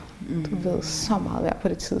meget mere. Du ved så meget mere på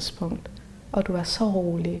det tidspunkt. Og du er så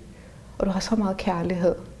rolig. Og du har så meget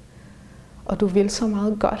kærlighed. Og du vil så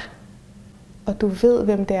meget godt. Og du ved,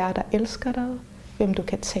 hvem det er, der elsker dig. Hvem du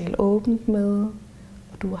kan tale åbent med.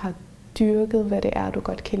 Og du har dyrket, hvad det er, du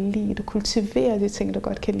godt kan lide. Du kultiverer de ting, du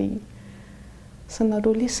godt kan lide. Så når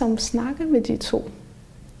du ligesom snakker med de to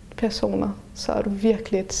personer, så er du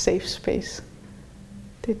virkelig et safe space.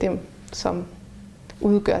 Det er dem, som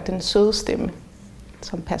udgør den søde stemme,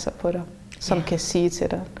 som passer på dig. Som kan sige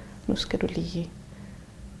til dig, nu skal du lige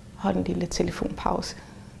holde en lille telefonpause.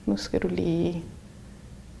 Nu skal du lige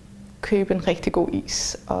købe en rigtig god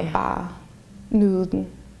is og bare nyde den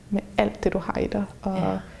med alt det, du har i dig.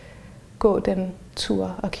 Og gå den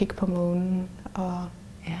tur og kigge på månen og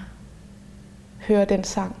høre den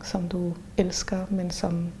sang, som du elsker, men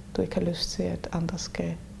som du ikke har lyst til, at andre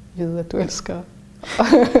skal vide, at du elsker.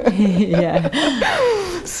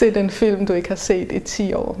 Se den film, du ikke har set i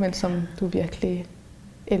 10 år, men som du virkelig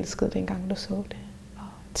elskede dengang, du så det. Og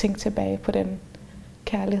tænk tilbage på den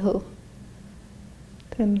kærlighed.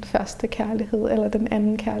 Den første kærlighed, eller den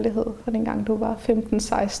anden kærlighed, fra dengang du var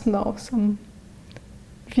 15-16 år, som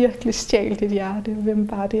virkelig stjal dit hjerte.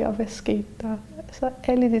 Hvem var det, og hvad skete der? Altså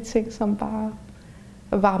alle de ting, som bare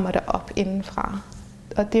varmer dig op indenfra.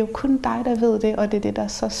 og det er jo kun dig, der ved det, og det er det, der er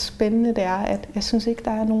så spændende, det er, at jeg synes ikke,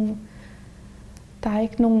 der er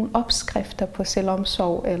ikke nogen opskrifter på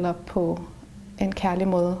selvomsorg eller på en kærlig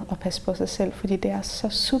måde at passe på sig selv, fordi det er så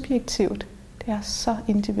subjektivt, det er så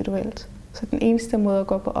individuelt. Så den eneste måde at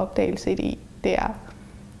gå på opdagelse i, det er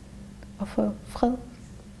at få fred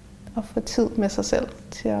og få tid med sig selv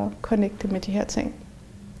til at connecte med de her ting.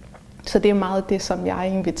 Så det er meget det, som jeg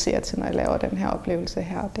inviterer til, når jeg laver den her oplevelse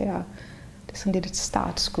her. Det er sådan lidt et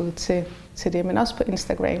startskud til det, men også på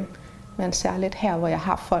Instagram. Men særligt her, hvor jeg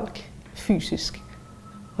har folk fysisk,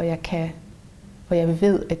 og jeg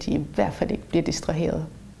ved, at de i hvert fald ikke bliver distraheret.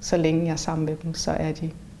 Så længe jeg er sammen med dem, så er de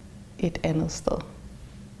et andet sted,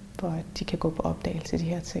 hvor de kan gå på opdagelse de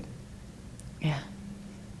her ting. Ja.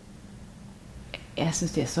 Jeg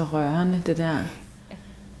synes, det er så rørende, det der.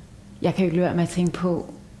 Jeg kan jo ikke lade være med at tænke på,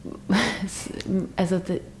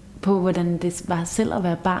 på hvordan det var selv at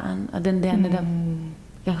være barn, og den der netop,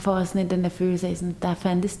 jeg får også sådan den der følelse af, sådan, der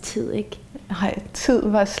fandtes tid, ikke? Nej, tid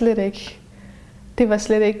var slet ikke, det var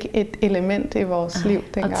slet ikke et element i vores liv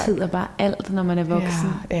dengang. Og tid er bare alt, når man er voksen.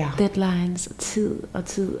 Ja. Deadlines, og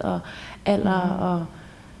tid, og alder,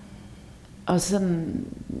 og sådan,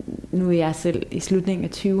 nu er jeg selv i slutningen af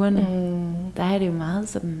 20'erne, der er det jo meget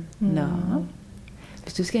sådan,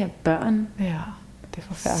 hvis du skal have børn, ja, det er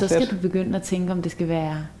forfærdeligt. Så skal du begynde at tænke, om det skal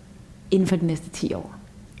være inden for de næste 10 år.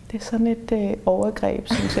 Det er sådan et overgreb,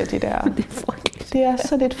 synes jeg, det der. Det er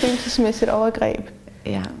sådan et følelsesmæssigt overgreb.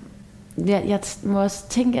 Ja. Jeg må også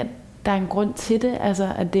tænke, at der er en grund til det, altså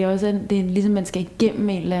at det er også det er ligesom man skal igennem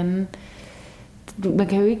en eller anden. Man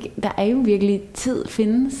kan jo ikke, der er jo virkelig, tid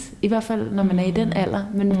findes, i hvert fald når man er i den alder,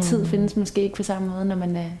 men tid findes måske ikke på samme måde, når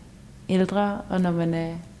man er ældre og når man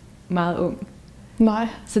er meget ung. Nej.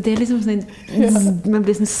 Så det er ligesom sådan man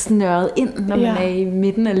bliver sådan snørret ind, når man er i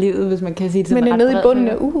midten af livet, hvis man kan sige det sådan. Men er nede i bunden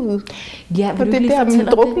af uget. Ja, og det er der, man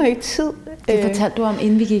drukner i tid. Det fortalte du om,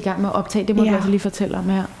 inden vi gik i gang med at optage. Det må du også lige fortælle om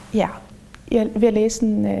her. Ja. Jeg vil at læse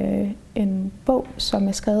en bog, som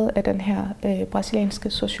er skrevet af den her brasilianske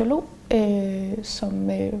sociolog,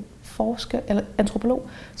 antropolog,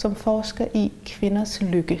 som forsker i kvinders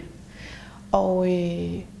lykke. Og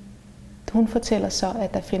hun fortæller så,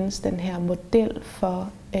 at der findes den her model for,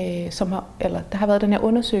 der har været den her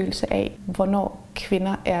undersøgelse af, hvornår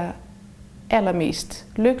kvinder er allermest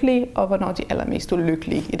lykkelige, og hvornår de er allermest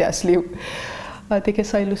ulykkelige i deres liv. Og det kan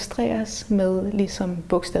så illustreres med ligesom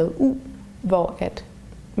bogstavet U, hvor at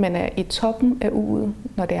man er i toppen af U'et,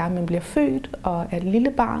 når det er, at man bliver født og er et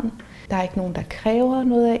lille barn. Der er ikke nogen, der kræver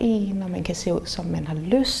noget af en, og man kan se ud, som man har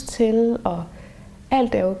lyst til, og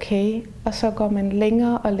alt er okay. Og så går man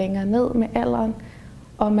længere og længere ned med alderen,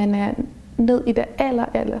 og man er ned i det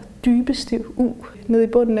aller dybeste U, ned i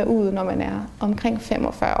bunden af U'et, når man er omkring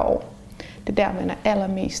 45 år. Det er der, man er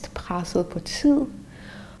allermest presset på tid.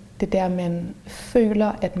 Det er der, man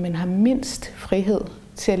føler, at man har mindst frihed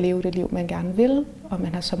til at leve det liv, man gerne vil, og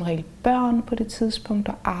man har som regel børn på det tidspunkt,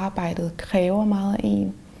 og arbejdet kræver meget af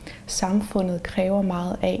en. Samfundet kræver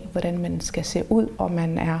meget af, hvordan man skal se ud, og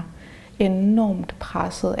man er enormt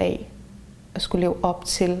presset af at skulle leve op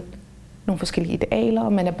til nogle forskellige idealer,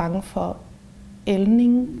 og man er bange for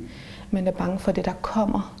ældning, man er bange for det, der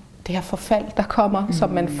kommer, det her forfald, der kommer, som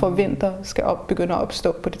man forventer skal begynde at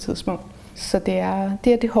opstå på det tidspunkt. Så det er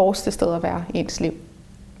det hårdeste sted at være i ens liv.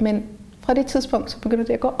 Men fra det tidspunkt, så begynder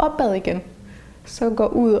det at gå opad igen. Så går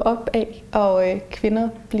ud opad, og kvinder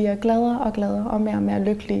bliver gladere og gladere og mere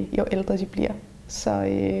lykkelige, jo ældre de bliver. Så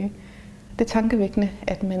det er tankevækkende,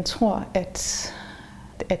 at man tror, at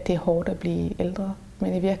det er hårdt at blive ældre.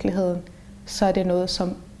 Men i virkeligheden, så er det noget,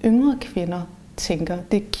 som yngre kvinder tænker.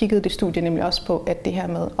 Det kiggede det studie nemlig også på, at det her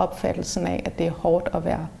med opfattelsen af, at det er hårdt at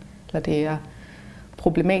være, eller det er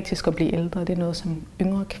problematisk at blive ældre, det er noget, som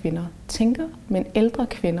yngre kvinder tænker. Men ældre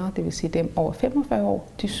kvinder, det vil sige dem over 45 år,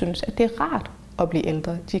 de synes, at det er rart at blive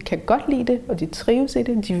ældre. De kan godt lide det, og de trives i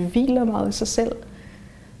det. De hviler meget i sig selv.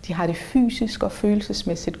 De har det fysisk og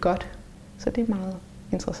følelsesmæssigt godt. Så det er meget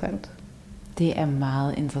interessant. Det er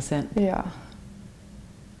meget interessant. Ja.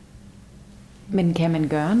 Men kan man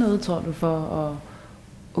gøre noget, tror du, for at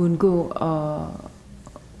undgå at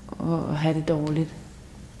have det dårligt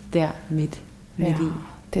der midt i?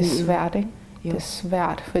 Det er svært, ikke? Jo. Det er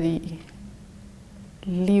svært, fordi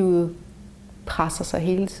livet presser sig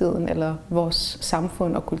hele tiden, eller vores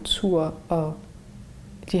samfund og kultur og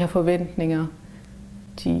de her forventninger,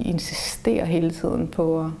 de insisterer hele tiden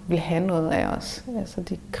på at vil have noget af os. Altså,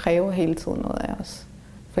 de kræver hele tiden noget af os.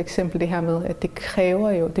 For eksempel det her med, at det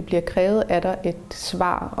bliver krævet af dig et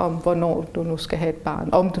svar om, hvornår du nu skal have et barn,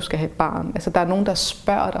 om du skal have et barn. Altså, der er nogen, der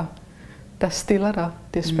spørger dig, der stiller dig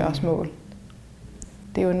det spørgsmål.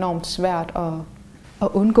 Det er jo enormt svært at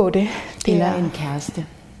undgå det. Eller en kæreste.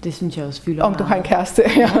 Det synes jeg også fylder meget. Om du har en kæreste,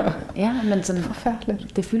 ja. Ja, men sådan,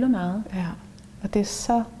 forfærdeligt. Det fylder meget. Ja, og det er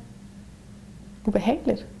så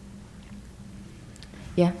ubehageligt.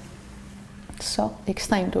 Ja. Så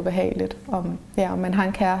ekstremt ubehageligt, om man har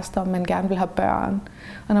en kæreste, om man gerne vil have børn,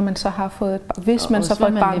 og når man så har fået et barn, hvis man så får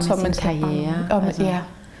et barn, så man skal karriere. Altså, ja,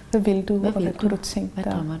 hvad vil du, og hvad kunne du tænke dig?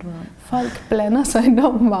 Hvad drømmer du om? Folk blander sig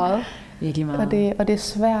enormt meget. Virkelig meget. Og det er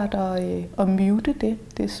svært at mute det.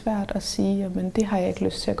 Det er svært at sige, men det har jeg ikke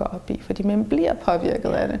lyst til at gå op i, fordi man bliver påvirket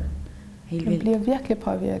af det. Man bliver virkelig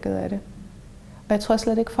påvirket af det. Og jeg tror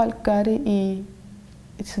slet ikke, folk gør det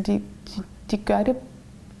så de gør det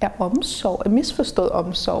af omsorg, af misforstået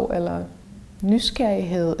omsorg, eller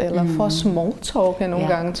nysgerrighed, eller for small talk nogle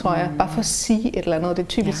gange, tror jeg. Bare for at sige et eller andet. Det er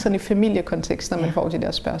typisk sådan i familiekontekst, når man får de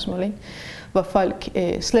der spørgsmål, ikke? Hvor folk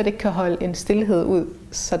slet ikke kan holde en stillhed ud,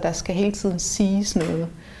 så der skal hele tiden siges noget.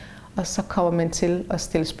 Og så kommer man til at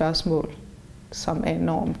stille spørgsmål, som er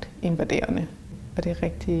enormt invaderende. Og det er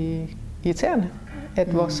rigtig irriterende,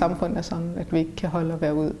 at vores samfund er sådan, at vi ikke kan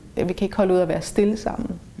vi kan ikke holde ud at være stille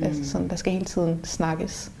sammen. Altså sådan, der skal hele tiden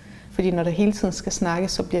snakkes. Fordi når der hele tiden skal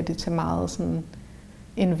snakkes, så bliver det til meget sådan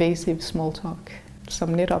invasive small talk, som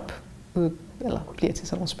netop bliver til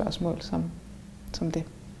sådan nogle spørgsmål som det.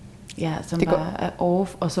 Ja, som det bare er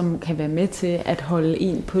off, og som kan være med til at holde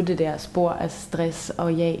en på det der spor af stress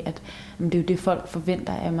og at det er jo det, folk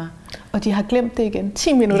forventer af mig. Og de har glemt det igen.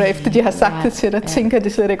 10 minutter efter de har sagt det til dig, tænker de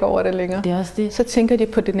slet ikke over det længere. Det er også det. Så tænker de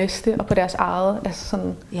på det næste og på deres eget. Altså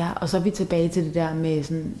sådan. Ja, og så er vi tilbage til det der med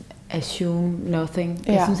sådan assume nothing.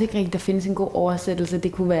 Jeg synes ikke rigtig, der findes en god oversættelse.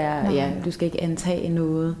 Det kunne være, du skal ikke antage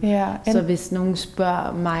noget. Ja, så hvis nogen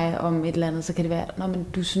spørger mig om et eller andet, så kan det være, men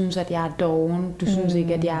du synes, at jeg er doven. Du synes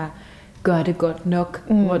ikke, at jeg gør det godt nok.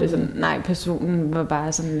 Hvor det er sådan, nej, personen var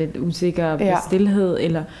bare sådan lidt usikker på stillhed,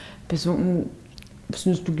 eller personen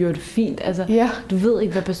synes, du gjorde det fint. Altså, du ved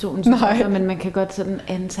ikke, hvad personen synes, men man kan godt sådan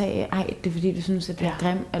antage, det er fordi, du synes, at det er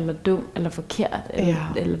grim, eller dum, eller forkert,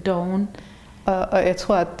 eller doven. Og jeg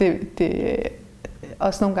tror, at det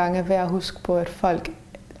også nogle gange er værd at huske på, at folk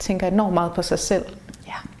tænker enormt meget på sig selv.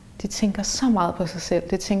 Ja. De tænker så meget på sig selv.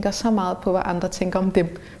 De tænker så meget på, hvad andre tænker om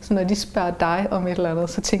dem. Så når de spørger dig om et eller andet,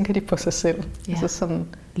 så tænker de på sig selv. Ja, altså sådan,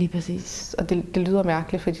 lige præcis. Og det lyder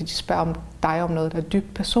mærkeligt, fordi de spørger om dig om noget, der er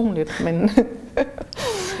dybt personligt. Men et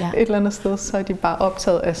eller andet sted, så er de bare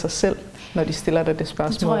optaget af sig selv, når de stiller dig det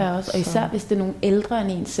spørgsmål. Det tror jeg også, og især hvis det er nogle ældre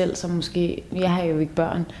end en selv, som måske, jeg har jo ikke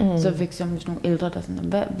børn, så for eksempel hvis nogle ældre, der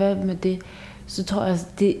sådan, hvad med det? Så tror jeg,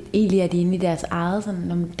 det egentlig er de inde i deres eget,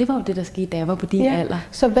 sådan, det var jo det, der skete, da jeg var på din alder.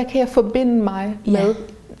 Så hvad kan jeg forbinde mig med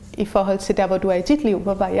i forhold til der, hvor du er i dit liv?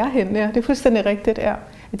 Hvor var jeg henne? Ja, det er fuldstændig rigtigt, at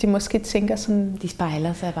de måske tænker sådan... De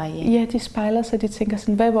spejler sig bare i. Ja, de spejler sig, de tænker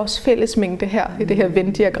sådan, hvad er vores fællesmængde her i det her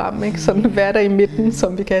Venn-diagram? Ikke? Sådan, hvad er der i midten,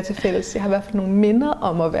 som vi kan have til fælles? Jeg har i hvert fald nogle minder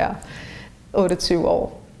om at være 28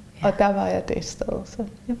 år, og der var jeg det sted. Så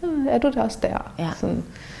er du der også der? Ja. Sådan,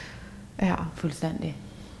 fuldstændig.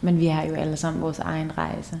 Men vi har jo alle sammen vores egen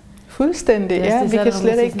rejse. Fuldstændig, vi kan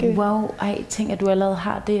slet ikke... Sådan, wow, tænk at du allerede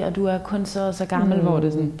har det, og du er kun så gammel, hvor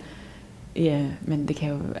det sådan... Ja, men det kan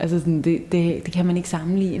jo... Altså sådan, det kan man ikke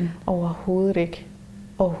sammenligne. Overhovedet ikke.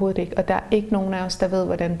 Overhovedet ikke. Og der er ikke nogen af os, der ved,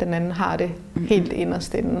 hvordan den anden har det helt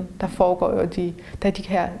inderst inde. Der foregår jo de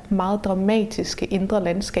her meget dramatiske indre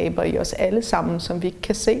landskaber i os alle sammen, som vi ikke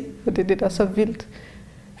kan se. Og det er det, der er så vildt.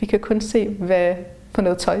 Vi kan kun se, hvad på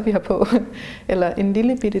noget tøj, vi har på. Eller en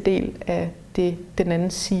lille bitte del af det, den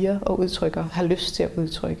anden siger og udtrykker, har lyst til at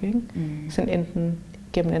udtrykke. Ikke? Sådan enten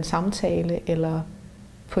gennem en samtale, eller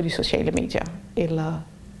på de sociale medier, eller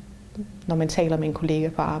når man taler med en kollega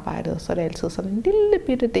på arbejdet, så er det altid sådan en lille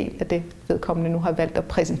bitte del af det, vedkommende nu har valgt at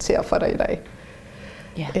præsentere for dig i dag.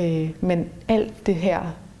 Ja. Men alt det her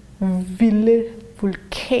vilde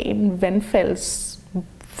vandfalds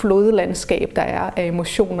flodlandskab, der er af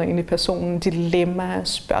emotioner inde i personen, dilemmaer,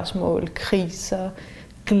 spørgsmål, kriser,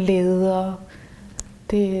 glæder,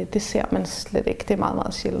 det ser man slet ikke. Det er meget,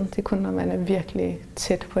 meget sjældent. Det er kun, når man er virkelig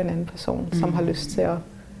tæt på en anden person, som har lyst til at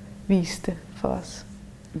vise det for os.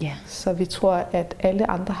 Ja. Så vi tror, at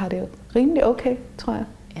alle andre har det rimelig okay, tror jeg.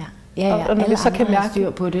 Ja, og når alle vi så kan mærke styr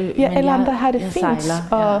på det. Ja, alle andre har det fint,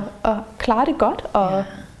 og klarer det godt, og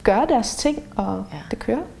gør deres ting, og det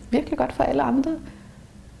kører virkelig godt for alle andre.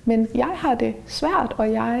 Men jeg har det svært,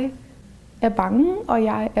 og jeg er bange, og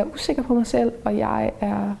jeg er usikker på mig selv, og jeg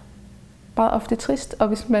er meget ofte trist.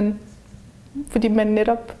 Og fordi man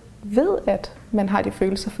netop ved, at man har de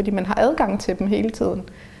følelser, fordi man har adgang til dem hele tiden.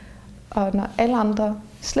 Og når alle andre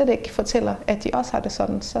slet ikke fortæller, at de også har det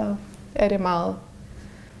sådan, så er det meget...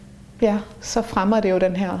 Ja, så fremmer det jo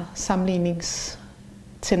den her sammenligningskultur,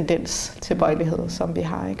 tendens til bøjelighed, som vi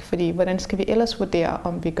har. Ikke? Fordi hvordan skal vi ellers vurdere,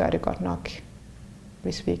 om vi gør det godt nok,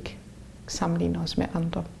 hvis vi ikke sammenligner os med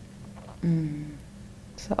andre?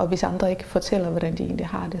 Og hvis andre ikke fortæller, hvordan de egentlig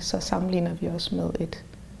har det, så sammenligner vi os med et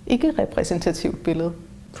ikke-repræsentativt billede.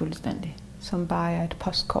 Fuldstændig. Som bare er et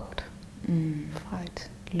postkort fra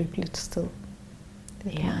et lykkeligt sted.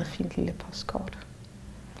 Det er et meget fint lille postkort.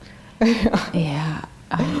 Ja,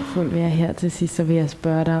 fuldt være her til sidst, så vil jeg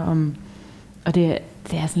spørge dig om, og det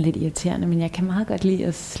er sådan lidt irriterende, men jeg kan meget godt lide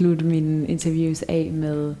at slutte mine interviews af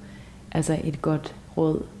med altså et godt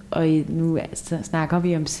råd. Og nu snakker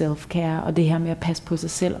vi om self-care, og det her med at passe på sig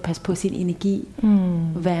selv, og passe på sin energi,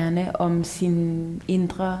 værne om sin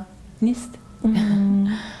indre gnist.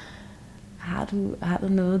 Har du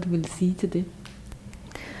noget, du vil sige til det?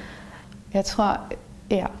 Jeg tror,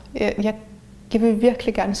 jeg vil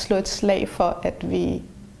virkelig gerne slå et slag for, at vi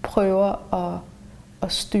prøver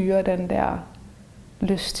at styre den der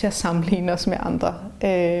lyst til at sammenligne os med andre.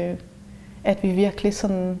 At vi virkelig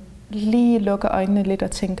sådan lige lukker øjnene lidt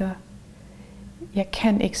og tænker, jeg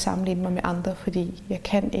kan ikke sammenligne mig med andre, fordi jeg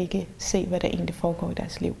kan ikke se, hvad der egentlig foregår i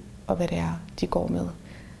deres liv, og hvad det er, de går med.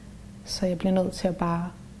 Så jeg bliver nødt til at bare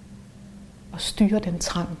at styre den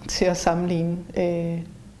trang til at sammenligne,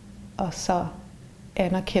 og så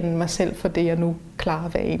anerkende mig selv for det, jeg nu klarer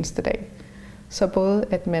hver eneste dag. Så både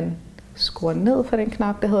at man skruer ned for den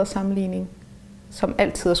knap, der hedder sammenligning, som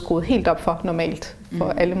altid er skruet helt op for normalt for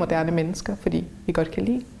alle moderne mennesker, fordi vi godt kan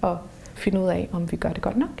lide at finde ud af, om vi gør det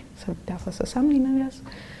godt nok. Så derfor så sammenligner vi os.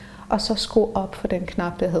 Og så skrue op for den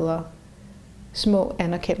knap, der hedder små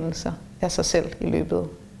anerkendelser af sig selv i løbet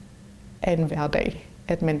af en hverdag.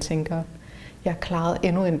 At man tænker, jeg har klaret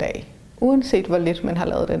endnu en dag. Uanset hvor lidt man har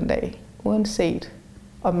lavet den dag. Uanset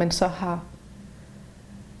om man så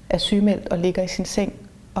er sygemeldt og ligger i sin seng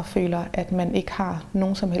og føler, at man ikke har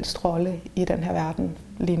nogen som helst rolle i den her verden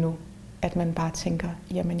lige nu. At man bare tænker,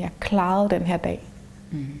 jamen jeg klarede den her dag.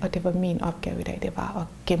 Og det var min opgave i dag, det var at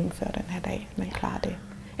gennemføre den her dag, man klarer det.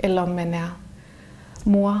 Eller om man er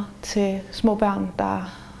mor til små børn,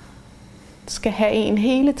 der skal have en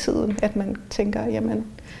hele tiden, at man tænker, jamen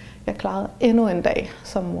jeg klarede endnu en dag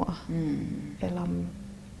som mor. Eller om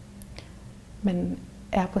man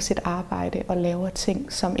er på sit arbejde og laver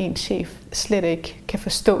ting, som en chef slet ikke kan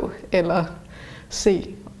forstå eller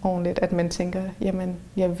se ordentligt, at man tænker, jamen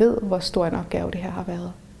jeg ved, hvor stor en opgave det her har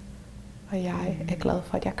været. Og jeg er glad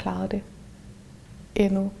for, at jeg klarede det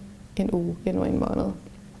endnu en uge, endnu en måned.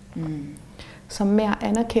 Så mere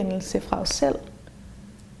anerkendelse fra os selv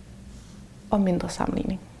og mindre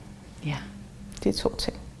sammenligning. Ja. Det er 2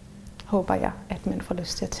 ting. Håber jeg, at man får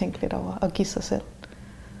lyst til at tænke lidt over og give sig selv.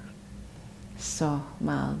 Så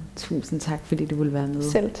meget. Tusind tak, fordi du ville være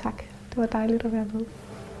med. Selv tak. Det var dejligt at være med.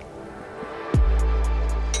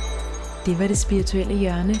 Det var det spirituelle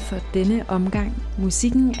hjørne for denne omgang.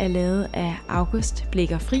 Musikken er lavet af August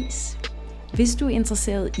Blicher Friis. Hvis du er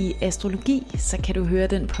interesseret i astrologi, så kan du høre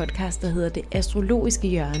den podcast, der hedder Det Astrologiske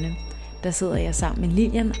Hjørne. Der sidder jeg sammen med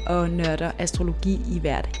Lilian og nørder astrologi i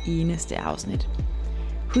hvert eneste afsnit.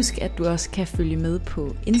 Husk, at du også kan følge med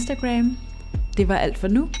på Instagram. Det var alt for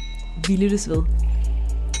nu. Vi lyttes ved.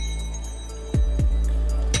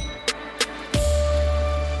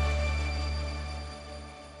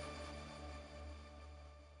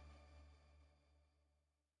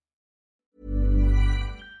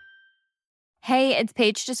 Hey, it's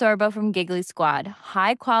Paige DeSorbo from Giggly Squad.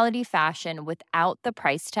 High quality fashion without the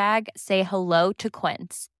price tag. Say hello to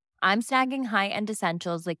Quince. I'm snagging high-end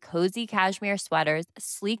essentials like cozy cashmere sweaters,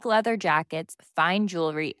 sleek leather jackets, fine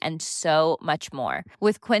jewelry, and so much more.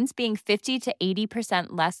 With Quince being 50 to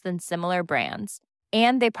 80% less than similar brands.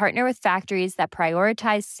 And they partner with factories that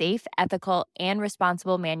prioritize safe, ethical, and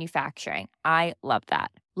responsible manufacturing. I love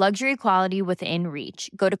that. Luxury quality within reach.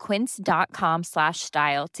 Go to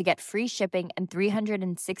quince.com/style to get free shipping and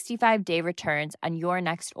 365-day returns on your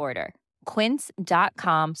next order.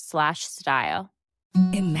 Quince.com/style.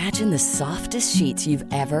 Imagine the softest sheets you've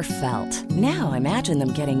ever felt. Now imagine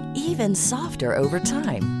them getting even softer over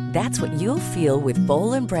time. That's what you'll feel with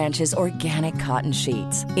Boll & Branch's organic cotton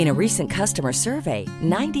sheets. In a recent customer survey,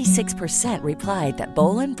 96% replied that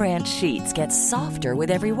Boll & Branch sheets get softer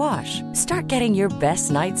with every wash. Start getting your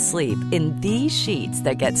best night's sleep in these sheets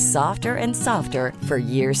that get softer and softer for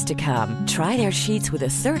years to come. Try their sheets with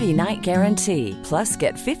a 30-night guarantee. Plus,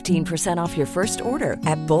 get 15% off your first order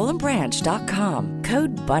at bollandbranch.com.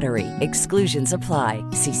 Code BUTTERY. Exclusions apply.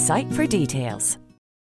 See site for details.